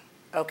 Correct.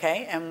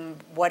 Okay,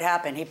 and what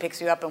happened? He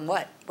picks you up and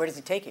what? Where does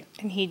he take you?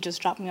 And he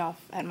just dropped me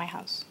off at my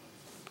house.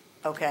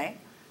 Okay,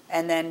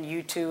 and then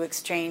you two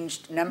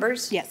exchanged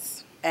numbers?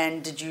 Yes.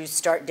 And did you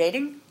start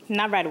dating?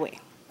 Not right away.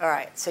 All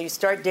right, so you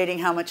start dating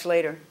how much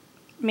later?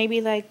 Maybe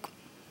like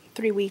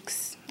 3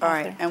 weeks All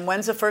after. right, and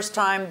when's the first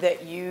time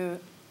that you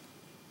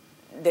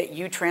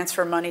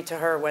transfer money to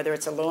her, whether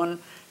it's a loan,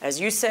 as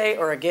you say,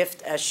 or a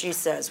gift, as she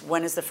says?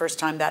 When is the first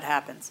time that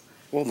happens?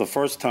 Well, the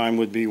first time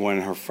would be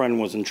when her friend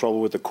was in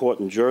trouble with the court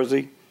in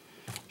Jersey.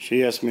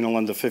 She asked me to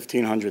lend her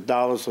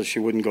 $1,500 so she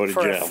wouldn't go to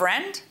jail. For a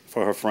friend?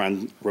 For her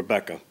friend,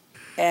 Rebecca.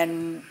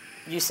 And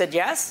you said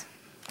yes?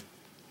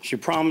 She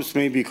promised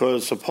me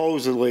because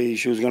supposedly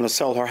she was going to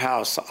sell her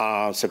house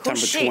September 28th.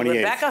 Who's she?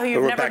 Rebecca, who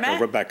you've never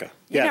met? Rebecca.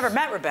 You Yes. never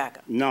met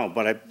Rebecca? No,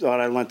 but I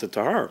thought I lent it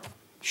to her.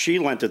 She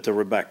lent it to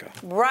Rebecca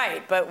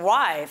Right, but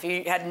why? If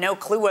you had no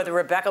clue whether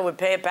Rebecca would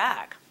pay it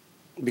back?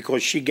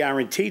 because she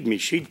guaranteed me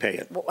she'd pay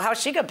it. Well,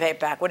 how's she going to pay it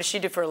back? What does she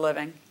do for a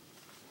living?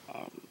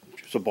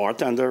 She was a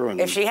bartender. And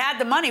If she had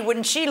the money,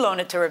 wouldn't she loan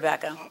it to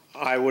Rebecca?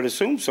 I would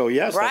assume so,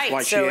 yes. Right, That's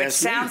why so she it asked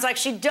sounds me. like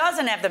she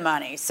doesn't have the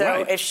money. So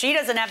Right. if she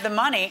doesn't have the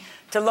money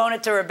to loan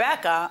it to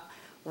Rebecca,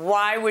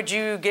 why would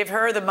you give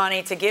her the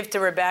money to give to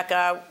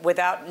Rebecca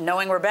without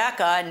knowing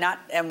Rebecca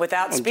and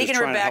without I'm speaking just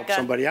to trying to help Rebecca?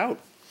 somebody out.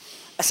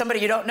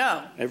 Somebody you don't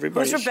know.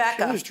 Everybody. Who's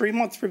Rebecca? She was 3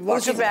 months.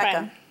 Who's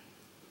Rebecca?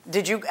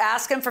 Did you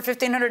ask him for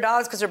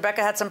 $1,500 because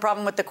Rebecca had some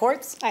problem with the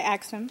courts? I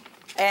asked him.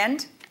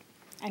 And?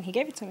 And he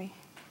gave it to me.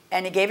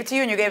 And he gave it to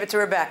you and you gave it to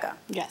Rebecca?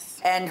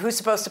 Yes. And who's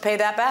supposed to pay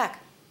that back?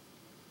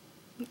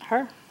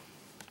 Her.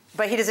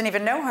 But he doesn't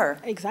even know her.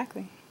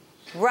 Exactly.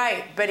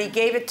 Right, but he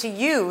gave it to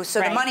you, so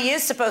the Right. money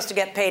is supposed to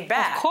get paid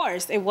back. Of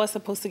course, it was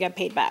supposed to get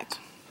paid back.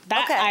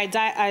 That Okay.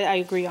 I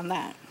agree on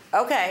that.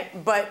 Okay,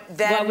 but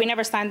then... Well, we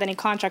never signed any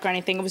contract or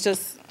anything. It was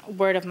just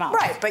word of mouth.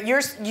 Right, but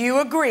you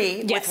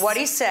agree Yes. with what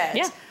he said,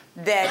 Yeah.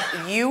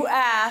 that you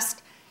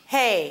asked,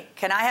 hey,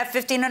 can I have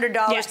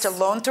 $1,500 Yes. to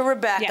loan to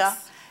Rebecca?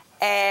 Yes.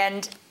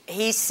 And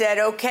he said,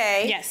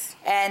 okay. Yes.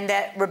 And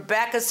that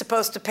Rebecca's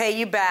supposed to pay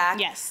you back.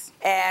 Yes.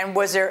 And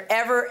was there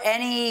ever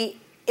any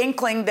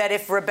inkling that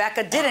if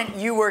Rebecca didn't,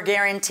 you were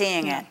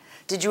guaranteeing it?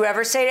 Did you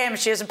ever say to him, if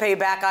she doesn't pay you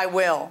back, I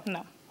will?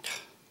 No.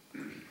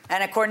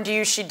 And according to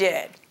you, she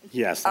did?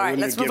 Yes. All I right,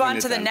 wouldn't let's have move on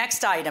given to it the then.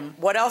 next item.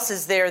 What else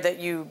is there that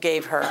you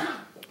gave her?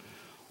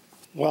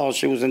 Well,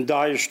 she was in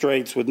dire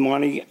straits with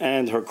money,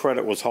 and her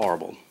credit was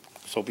horrible.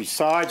 So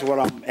besides what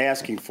I'm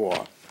asking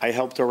for, I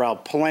helped her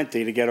out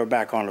plenty to get her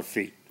back on her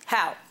feet.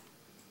 How?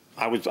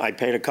 I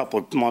paid a couple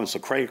of months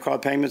of credit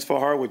card payments for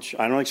her, which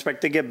I don't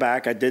expect to get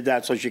back. I did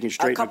that so she can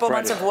straighten A couple her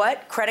months credit. of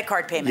what? Credit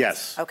card payments?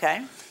 Yes.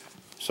 Okay.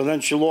 So then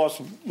she lost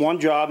one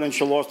job, then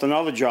she lost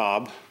another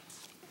job.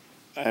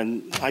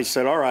 And I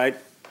said, all right,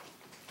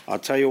 I'll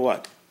tell you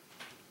what.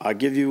 I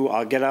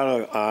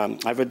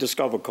have a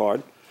Discover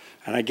card.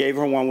 And I gave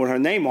her one with her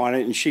name on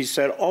it, and she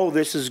said, oh,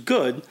 this is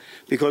good,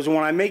 because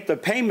when I make the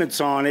payments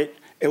on it,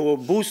 it will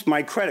boost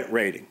my credit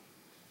rating.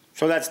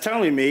 So that's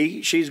telling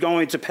me she's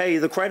going to pay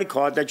the credit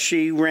card that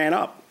she ran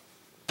up.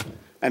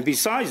 And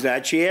besides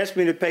that, she asked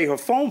me to pay her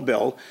phone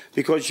bill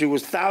because she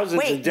was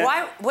thousands in debt.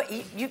 Why? What,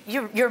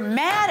 you're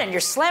mad and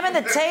you're slamming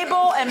the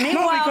table, and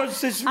meanwhile, no,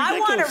 because it's I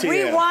want to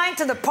rewind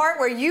to the part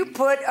where you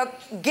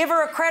give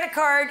her a credit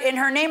card in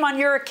her name on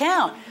your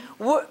account.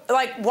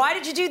 Why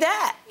did you do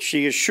that?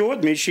 She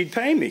assured me she'd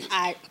pay me.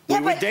 We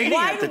were dating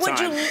at the time.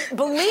 Why would you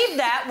believe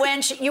that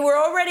when you were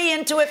already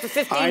into it for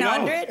 $1,500? I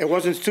know. It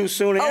wasn't too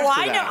soon after that. Oh,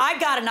 I know. I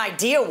got an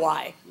idea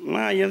why.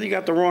 Well, you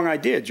got the wrong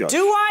idea, Judge.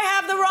 Do I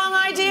have the wrong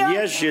idea?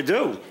 Yes, you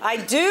do. I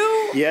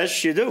do?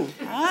 Yes, you do.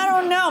 I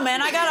don't know,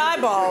 man. I got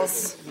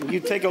eyeballs. You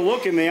take a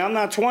look at me. I'm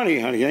not 20,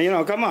 honey. You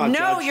know, come on,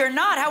 No, Judge. you're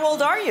not. How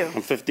old are you?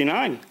 I'm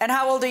 59. And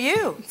how old are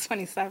you?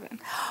 27.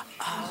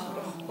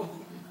 Oh.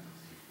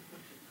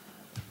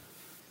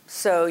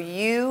 So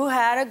you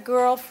had a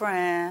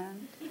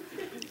girlfriend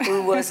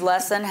who was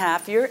less than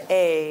half your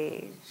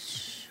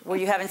age. Were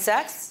you having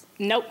sex?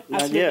 Nope,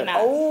 Not absolutely yet. not.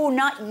 Oh,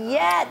 not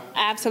yet.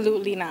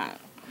 Absolutely not.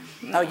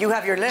 Oh, you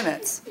have your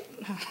limits.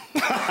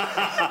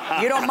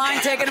 You don't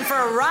mind taking him for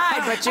a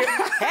ride, but you.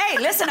 Hey,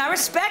 listen, I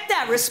respect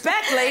that.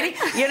 Respect, lady.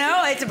 You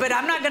know, but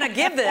I'm not going to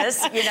give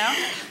this, you know.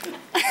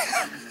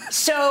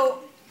 So,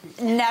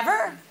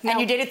 never? No.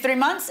 And you dated 3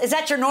 months? Is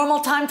that your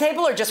normal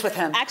timetable or just with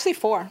him? Actually,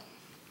 4.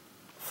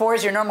 4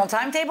 is your normal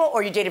timetable,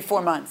 or you dated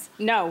 4 months?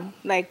 No,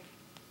 like,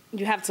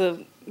 you have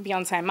to be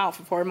on timeout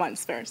for 4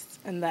 months first,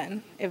 and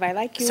then if I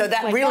like you. So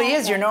that like, really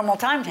is your normal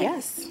timetable?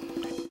 Yes.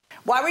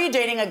 Why were you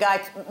dating a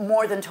guy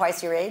more than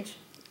twice your age?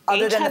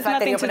 Other Age than the has fact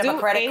that he nothing opened to up a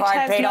do- credit age card,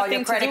 has paid all nothing your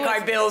to credit do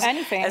card with bills,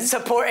 anything.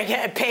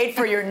 and paid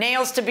for your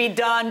nails to be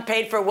done,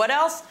 paid for what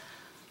else?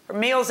 For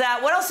meals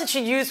out. What else did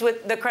she use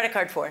with the credit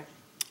card for?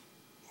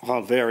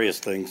 Oh, various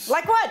things.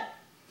 Like what?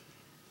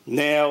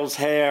 Nails,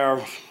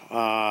 hair,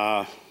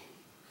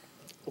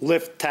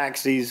 Lyft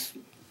taxis,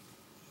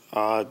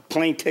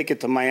 plane ticket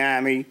to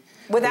Miami.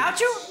 Without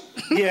you?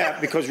 Yeah,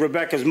 because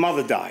Rebecca's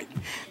mother died.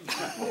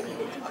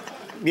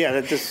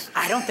 Yeah,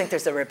 I don't think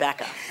there's a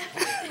Rebecca.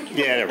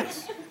 Yeah, there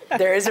is.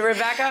 There is a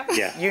Rebecca?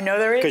 Yeah. You know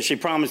there is? Because she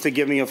promised to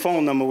give me a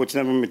phone number, which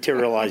never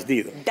materialized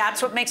either.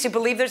 That's what makes you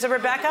believe there's a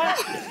Rebecca?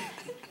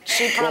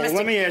 She promised.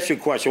 Well, let me ask you a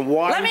question.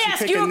 Why Let would me you ask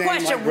pick you a a name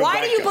question. like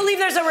Why do you Rebecca? believe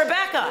there's a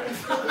Rebecca?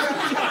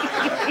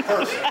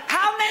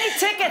 How many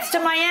tickets to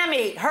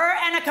Miami? Her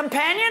and a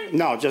companion?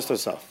 No, just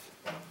herself.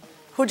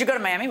 Who'd you go to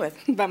Miami with?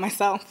 By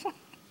myself.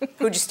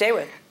 Who'd you stay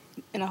with?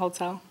 In a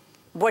hotel.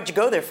 What'd you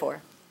go there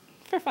for?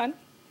 For fun.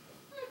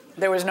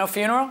 There was no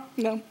funeral?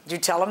 No. Did you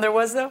tell him there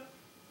was, though?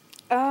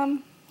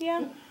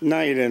 Yeah.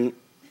 No, you didn't.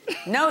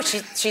 No,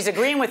 she's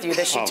agreeing with you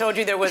that she told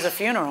you there was a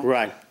funeral.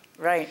 Right.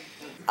 Right.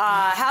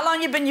 How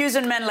long you been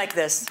using men like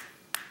this?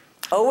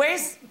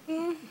 Always?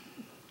 No,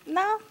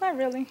 not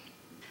really.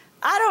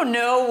 I don't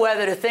know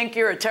whether to think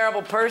you're a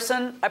terrible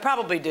person. I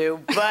probably do.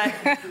 But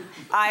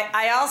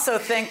I also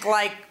think,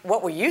 like,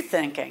 what were you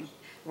thinking?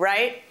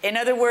 Right? In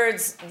other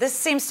words, this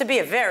seems to be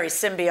a very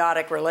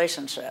symbiotic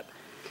relationship.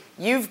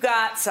 You've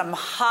got some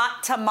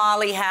hot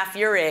tamale half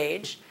your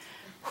age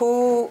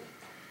who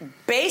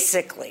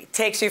basically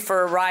takes you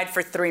for a ride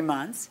for 3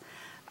 months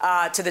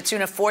to the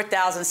tune of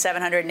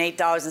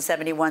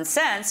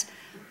 $4,708.71.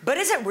 But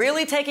is it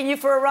really taking you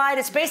for a ride?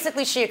 It's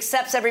basically she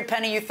accepts every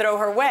penny you throw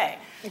her way.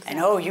 Exactly.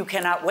 And, oh, you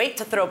cannot wait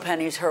to throw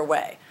pennies her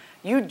way.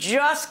 You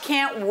just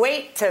can't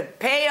wait to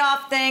pay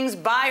off things,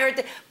 buy her,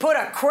 put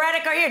a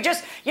credit card here.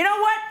 Just, you know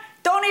what?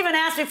 Don't even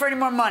ask me for any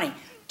more money.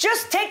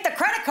 Just take the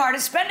credit card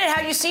and spend it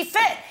how you see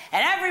fit.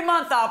 And every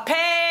month I'll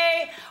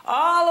pay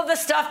all of the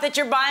stuff that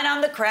you're buying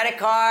on the credit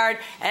card.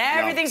 And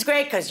everything's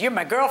great because you're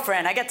my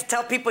girlfriend. I get to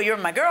tell people you're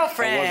my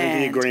girlfriend. That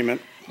wasn't the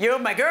agreement. You're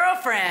my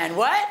girlfriend.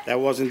 What?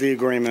 That wasn't the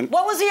agreement.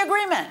 What was the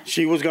agreement?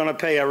 She was going to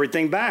pay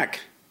everything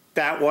back.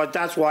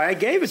 That's why I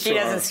gave it to her.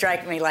 She doesn't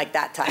strike me like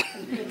that type.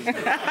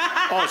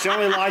 Oh, she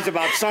only lies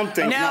about some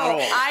things, not all.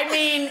 No, I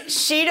mean,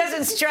 she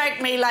doesn't strike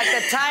me like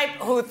the type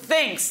who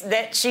thinks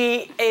that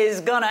she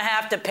is going to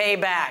have to pay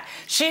back.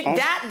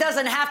 That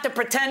doesn't have to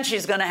pretend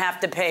she's going to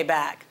have to pay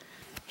back.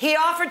 He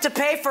offered to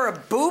pay for a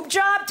boob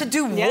job to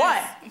do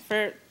what?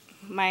 For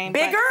my...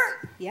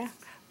 Bigger? Yeah.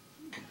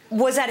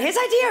 Was that his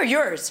idea or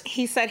yours?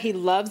 He said he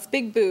loves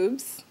big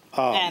boobs.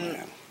 Oh, and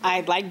man.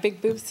 I like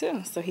big boobs,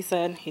 too. So he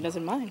said he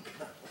doesn't mind.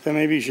 Then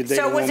maybe you should date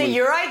a So was it woman.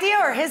 your idea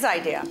or his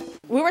idea?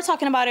 We were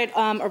talking about it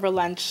over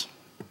lunch.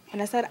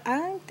 And I said,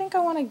 I think I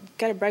want to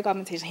get a break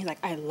augmentation. He's like,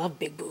 I love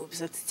big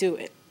boobs. Let's do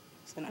it.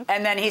 So, okay.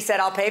 And then he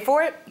said, I'll pay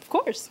for it? Of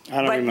course.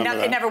 I don't remember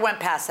that. It never went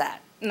past that?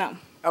 No.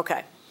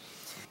 Okay.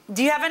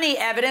 Do you have any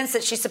evidence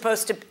that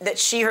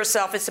she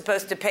herself is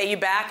supposed to pay you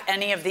back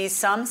any of these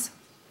sums?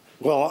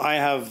 Well, I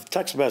have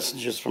text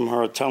messages from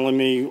her telling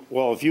me,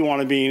 well, if you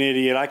want to be an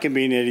idiot, I can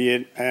be an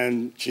idiot,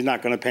 and she's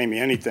not going to pay me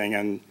anything,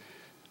 and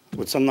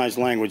with some nice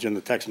language in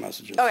the text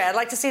messages. Okay, I'd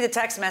like to see the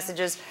text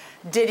messages.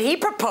 Did he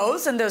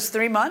propose in those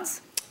 3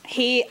 months?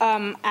 He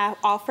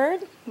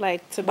offered,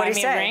 like, to buy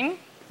me a ring.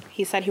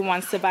 he said he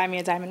wants to buy me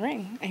a diamond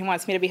ring, and he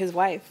wants me to be his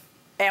wife.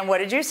 And what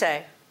did you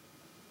say?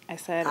 I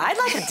said, I'd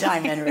like a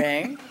diamond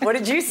ring. What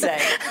did you say?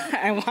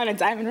 I want a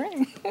diamond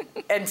ring.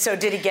 And so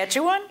did he get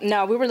you one?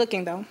 No, we were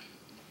looking, though.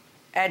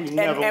 And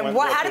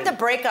how did the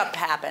breakup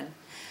happen?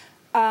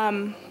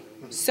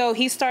 So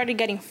he started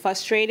getting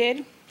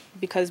frustrated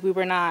because we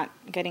were not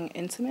getting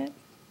intimate,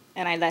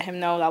 and I let him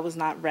know I was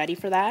not ready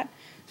for that.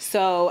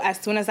 So as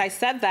soon as I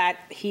said that,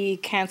 he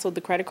canceled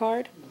the credit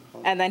card,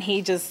 and then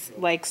he just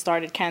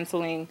started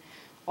canceling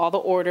all the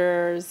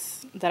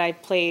orders that I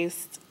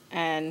placed,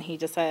 and he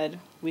just said,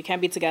 we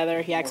can't be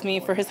together. He asked me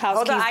for his house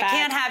keys back. Hold on, I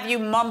can't have you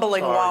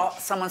mumbling while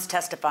someone's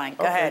testifying.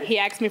 Go ahead. He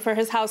asked me for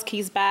his house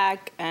keys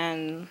back,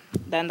 and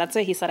then that's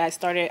it. He said I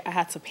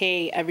had to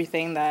pay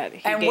everything that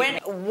he gave me.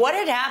 What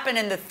had happened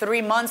in the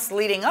 3 months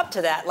leading up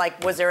to that?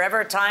 Was there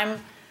ever a time,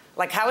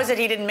 how is it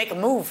he didn't make a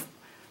move?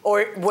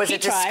 Or was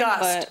it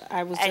discussed? But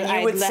I was, and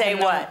you would say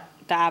what?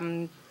 That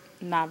I'm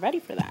not ready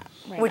for that.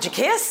 Would you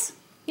kiss?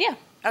 Yeah.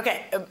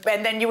 Okay,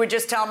 and then you would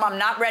just tell him, I'm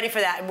not ready for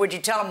that. And would you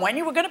tell him when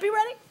you were going to be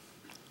ready?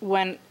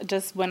 When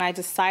I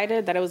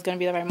decided that it was going to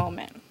be the right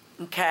moment.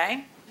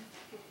 Okay.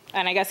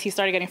 And I guess he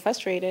started getting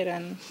frustrated.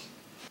 And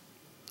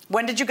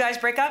when did you guys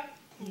break up?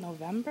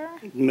 November?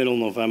 Middle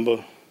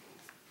November.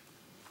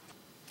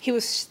 He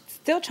was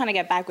still trying to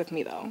get back with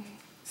me, though,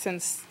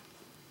 since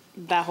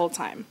that whole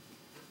time.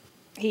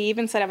 He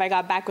even said if I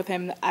got back with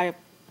him,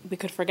 we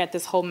could forget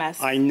this whole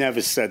mess. I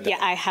never said that. Yeah,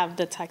 I have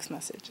the text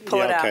message.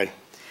 Pull it out.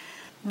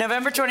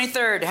 November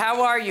 23rd,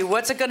 how are you?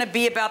 What's it going to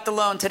be about the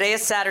loan? Today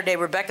is Saturday.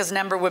 Rebecca's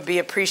number would be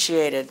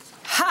appreciated.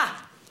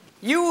 Ha!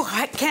 You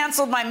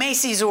canceled my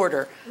Macy's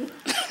order.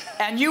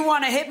 And you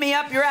want to hit me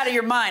up? You're out of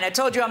your mind. I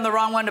told you I'm the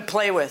wrong one to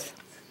play with.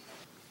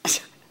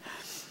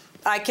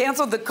 I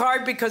canceled the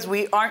card because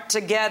we aren't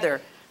together.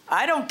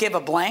 I don't give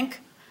a blank.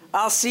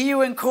 I'll see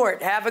you in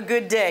court. Have a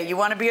good day. You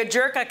want to be a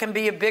jerk? I can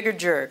be a bigger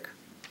jerk.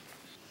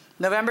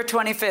 November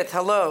 25th,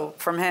 hello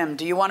from him.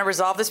 Do you want to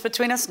resolve this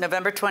between us?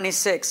 November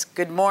 26th,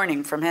 good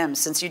morning from him.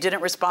 Since you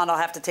didn't respond, I'll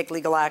have to take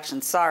legal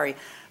action. Sorry,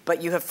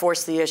 but you have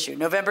forced the issue.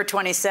 November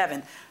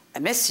 27th, I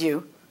miss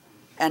you,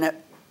 and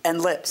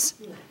lips.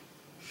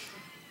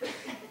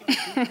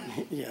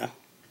 Yeah.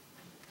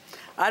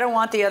 I don't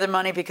want the other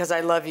money because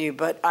I love you,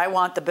 but I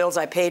want the bills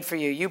I paid for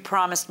you. You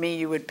promised me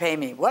you would pay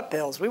me. What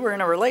bills? We were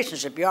in a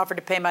relationship. You offered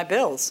to pay my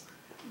bills.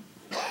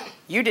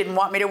 You didn't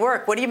want me to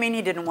work. What do you mean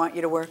he didn't want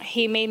you to work?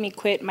 He made me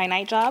quit my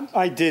night job.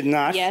 I did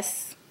not.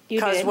 Yes, you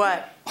did. Because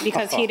what?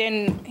 Because he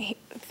didn't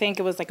think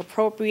it was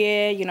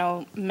appropriate,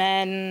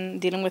 men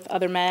dealing with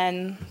other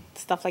men,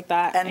 stuff like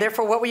that. And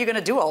therefore, what were you going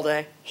to do all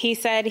day? He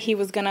said he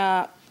was going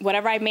to,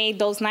 whatever I made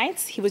those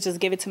nights, he would just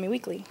give it to me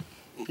weekly.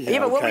 Yeah,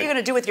 but what were you going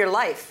to do with your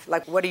life?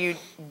 What do you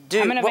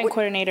do? I'm an event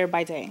coordinator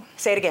by day.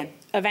 Say it again.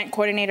 Event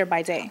coordinator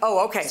by day.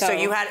 Oh, okay. So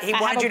he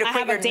wanted you to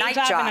quit your night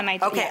job. And a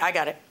night job. Okay, I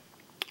got it.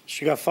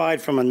 She got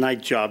fired from a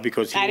night job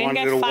because he wanted her to work.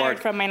 I didn't get fired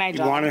from my night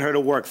job. He wanted her to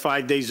work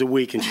 5 days a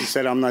week, and she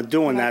said, I'm not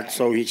doing that,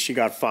 so she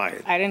got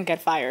fired. I didn't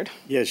get fired.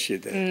 Yes, she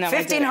did. No,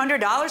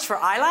 $1,500 for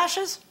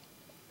eyelashes?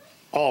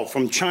 Oh,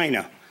 from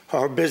China,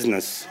 her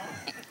business.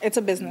 It's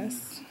a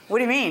business. What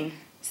do you mean?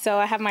 So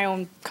I have my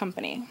own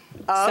company.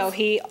 So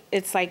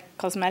it's like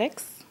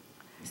cosmetics.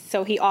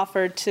 So he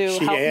offered to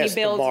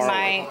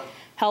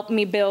help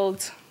me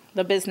build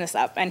the business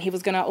up, and he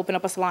was going to open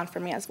up a salon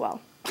for me as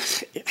well.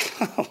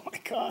 Oh my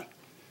God.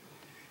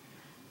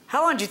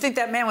 How long do you think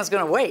that man was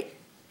going to wait?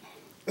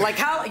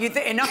 How you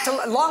think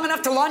long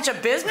enough to launch a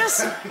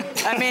business?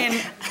 I mean,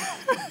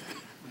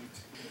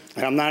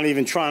 I'm not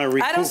even trying to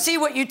recoup. I don't see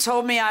what you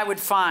told me I would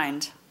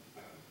find.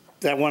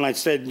 That when I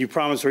said you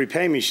promised to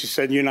repay me, she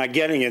said you're not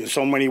getting it in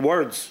so many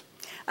words.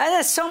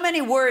 So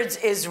many words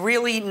is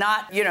really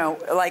not,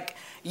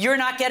 you're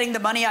not getting the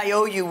money I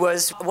owe you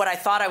was what I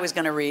thought I was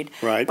going to read.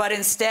 Right. But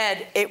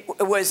instead, it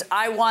was,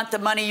 I want the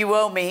money you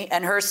owe me,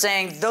 and her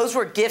saying, those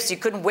were gifts. You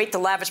couldn't wait to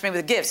lavish me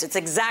with gifts. It's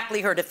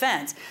exactly her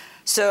defense.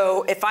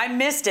 So if I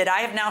missed it, I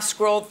have now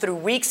scrolled through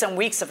weeks and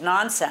weeks of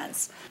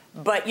nonsense.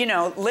 But,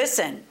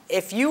 listen,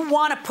 if you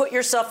want to put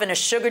yourself in a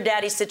sugar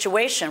daddy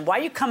situation, why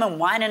are you coming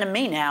whining to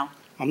me now?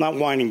 I'm not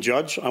whining,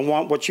 Judge. I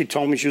want what she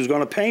told me she was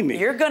going to pay me.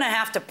 You're going to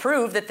have to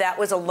prove that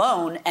was a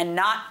loan and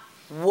not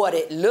what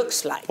it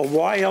looks like. But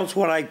why else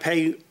would I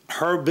pay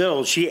her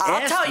bills?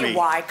 I'll tell you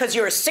why. Because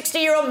you're a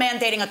 60-year-old man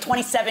dating a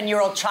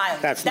 27-year-old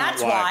child. That's not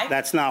why.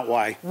 That's not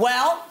why.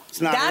 Well,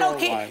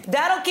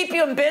 that'll keep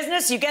you in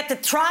business. You get to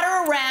trot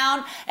her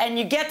around, and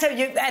you get to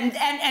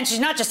and she's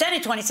not just any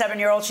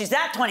 27-year-old. She's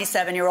that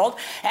 27-year-old.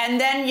 And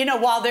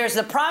then while there's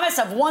the promise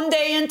of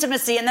one-day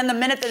intimacy, and then the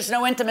minute there's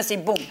no intimacy,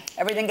 boom,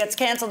 everything gets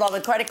canceled. All the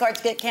credit cards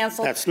get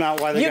canceled. That's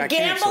not why they got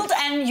canceled. You gambled,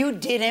 and you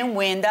didn't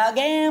win the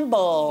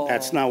gamble.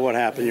 That's not what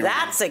happened.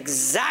 That's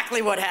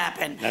exactly what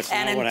happened. That's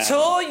not what happened.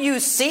 Until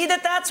you see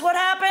that's what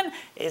happened,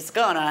 it's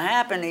gonna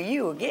happen to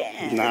you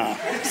again. Nah.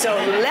 So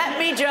let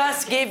me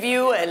just give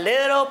you a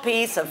little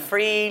piece of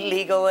free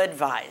legal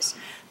advice.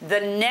 The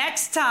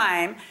next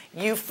time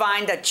you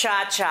find a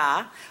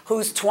cha-cha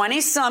who's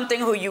 20-something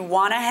who you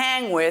want to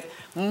hang with,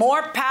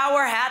 more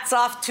power, hats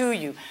off to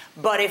you.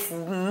 But if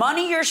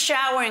money you're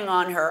showering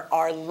on her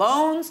are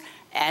loans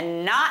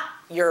and not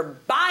you're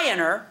buying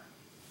her,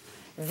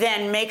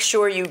 then make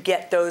sure you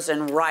get those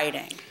in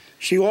writing.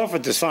 She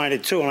offered to sign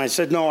it too, and I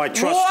said, no, I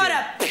trust you. What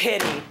a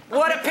pity.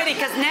 What a pity,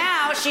 because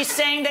now she's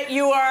saying that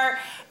you are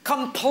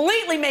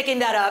completely making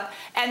that up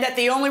and that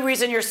the only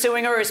reason you're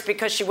suing her is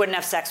because she wouldn't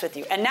have sex with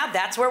you. And now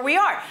that's where we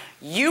are.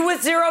 You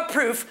with zero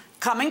proof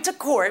coming to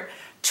court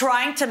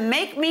trying to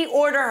make me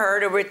order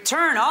her to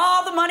return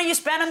all the money you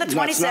spent on the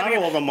 27 That's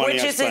not all the money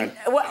which I isn't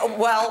spent.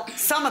 well,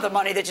 some of the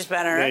money that you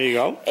spent on her. There you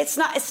go. It's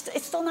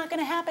still not going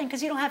to happen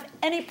because you don't have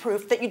any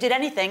proof that you did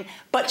anything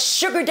but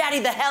sugar daddy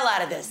the hell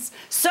out of this.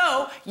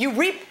 So you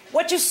reap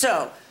what you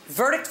sow.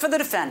 Verdict for the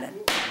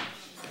defendant.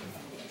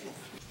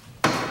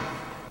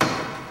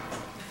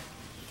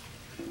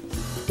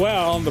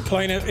 Well, the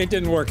plaintiff, it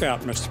didn't work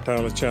out, Mr.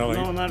 Pellicelli.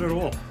 No, not at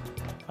all.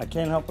 I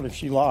can't help it if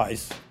she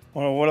lies.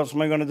 Well, what else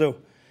am I going to do?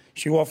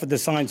 She offered to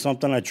sign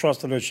something. I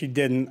trusted her. She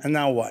didn't. And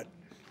now what?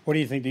 What do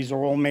you think? These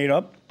are all made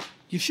up?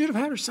 You should have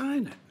had her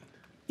sign it.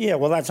 Yeah,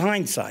 well, that's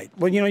hindsight.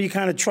 Well, you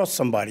kind of trust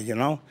somebody,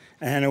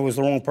 and it was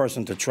the wrong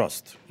person to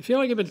trust. You feel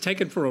like you've been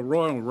taken for a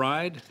royal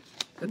ride?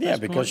 Yeah,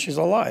 because she's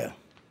a liar.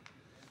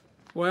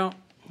 Well,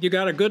 you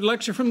got a good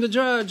lecture from the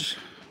judge.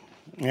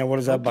 Yeah, what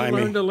does that buy you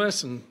me? learned a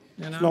lesson.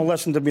 There's no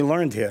lesson to be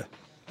learned here.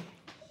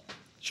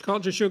 She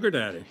called you sugar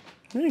daddy.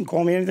 She didn't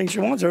call me anything she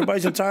wants.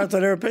 Everybody's entitled to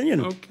their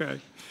opinion. Okay.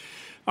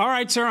 All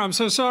right, sir, I'm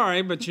so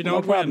sorry, but you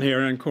don't win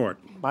here in court.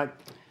 Bye.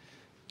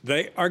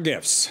 They are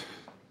gifts.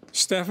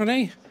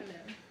 Stephanie,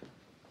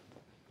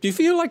 do you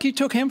feel like you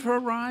took him for a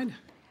ride?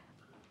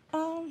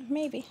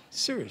 Maybe.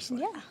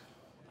 Seriously? Yeah.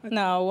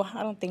 No,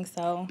 I don't think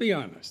so. Be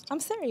honest. I'm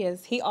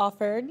serious. He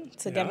offered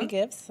to get me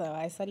gifts, so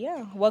I said,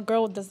 yeah. What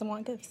girl doesn't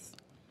want gifts?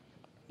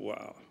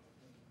 Wow.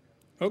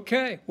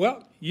 Okay,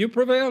 well, you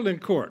prevailed in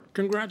court.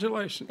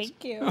 Congratulations.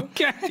 Thank you.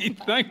 Okay,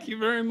 thank you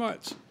very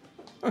much.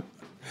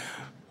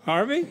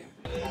 Harvey?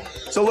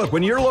 So look,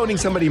 when you're loaning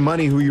somebody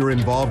money who you're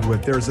involved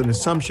with, there's an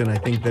assumption, I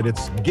think, that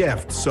it's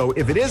gift. So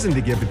if it isn't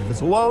a gift, if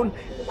it's a loan,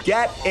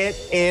 get it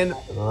in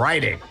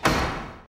writing.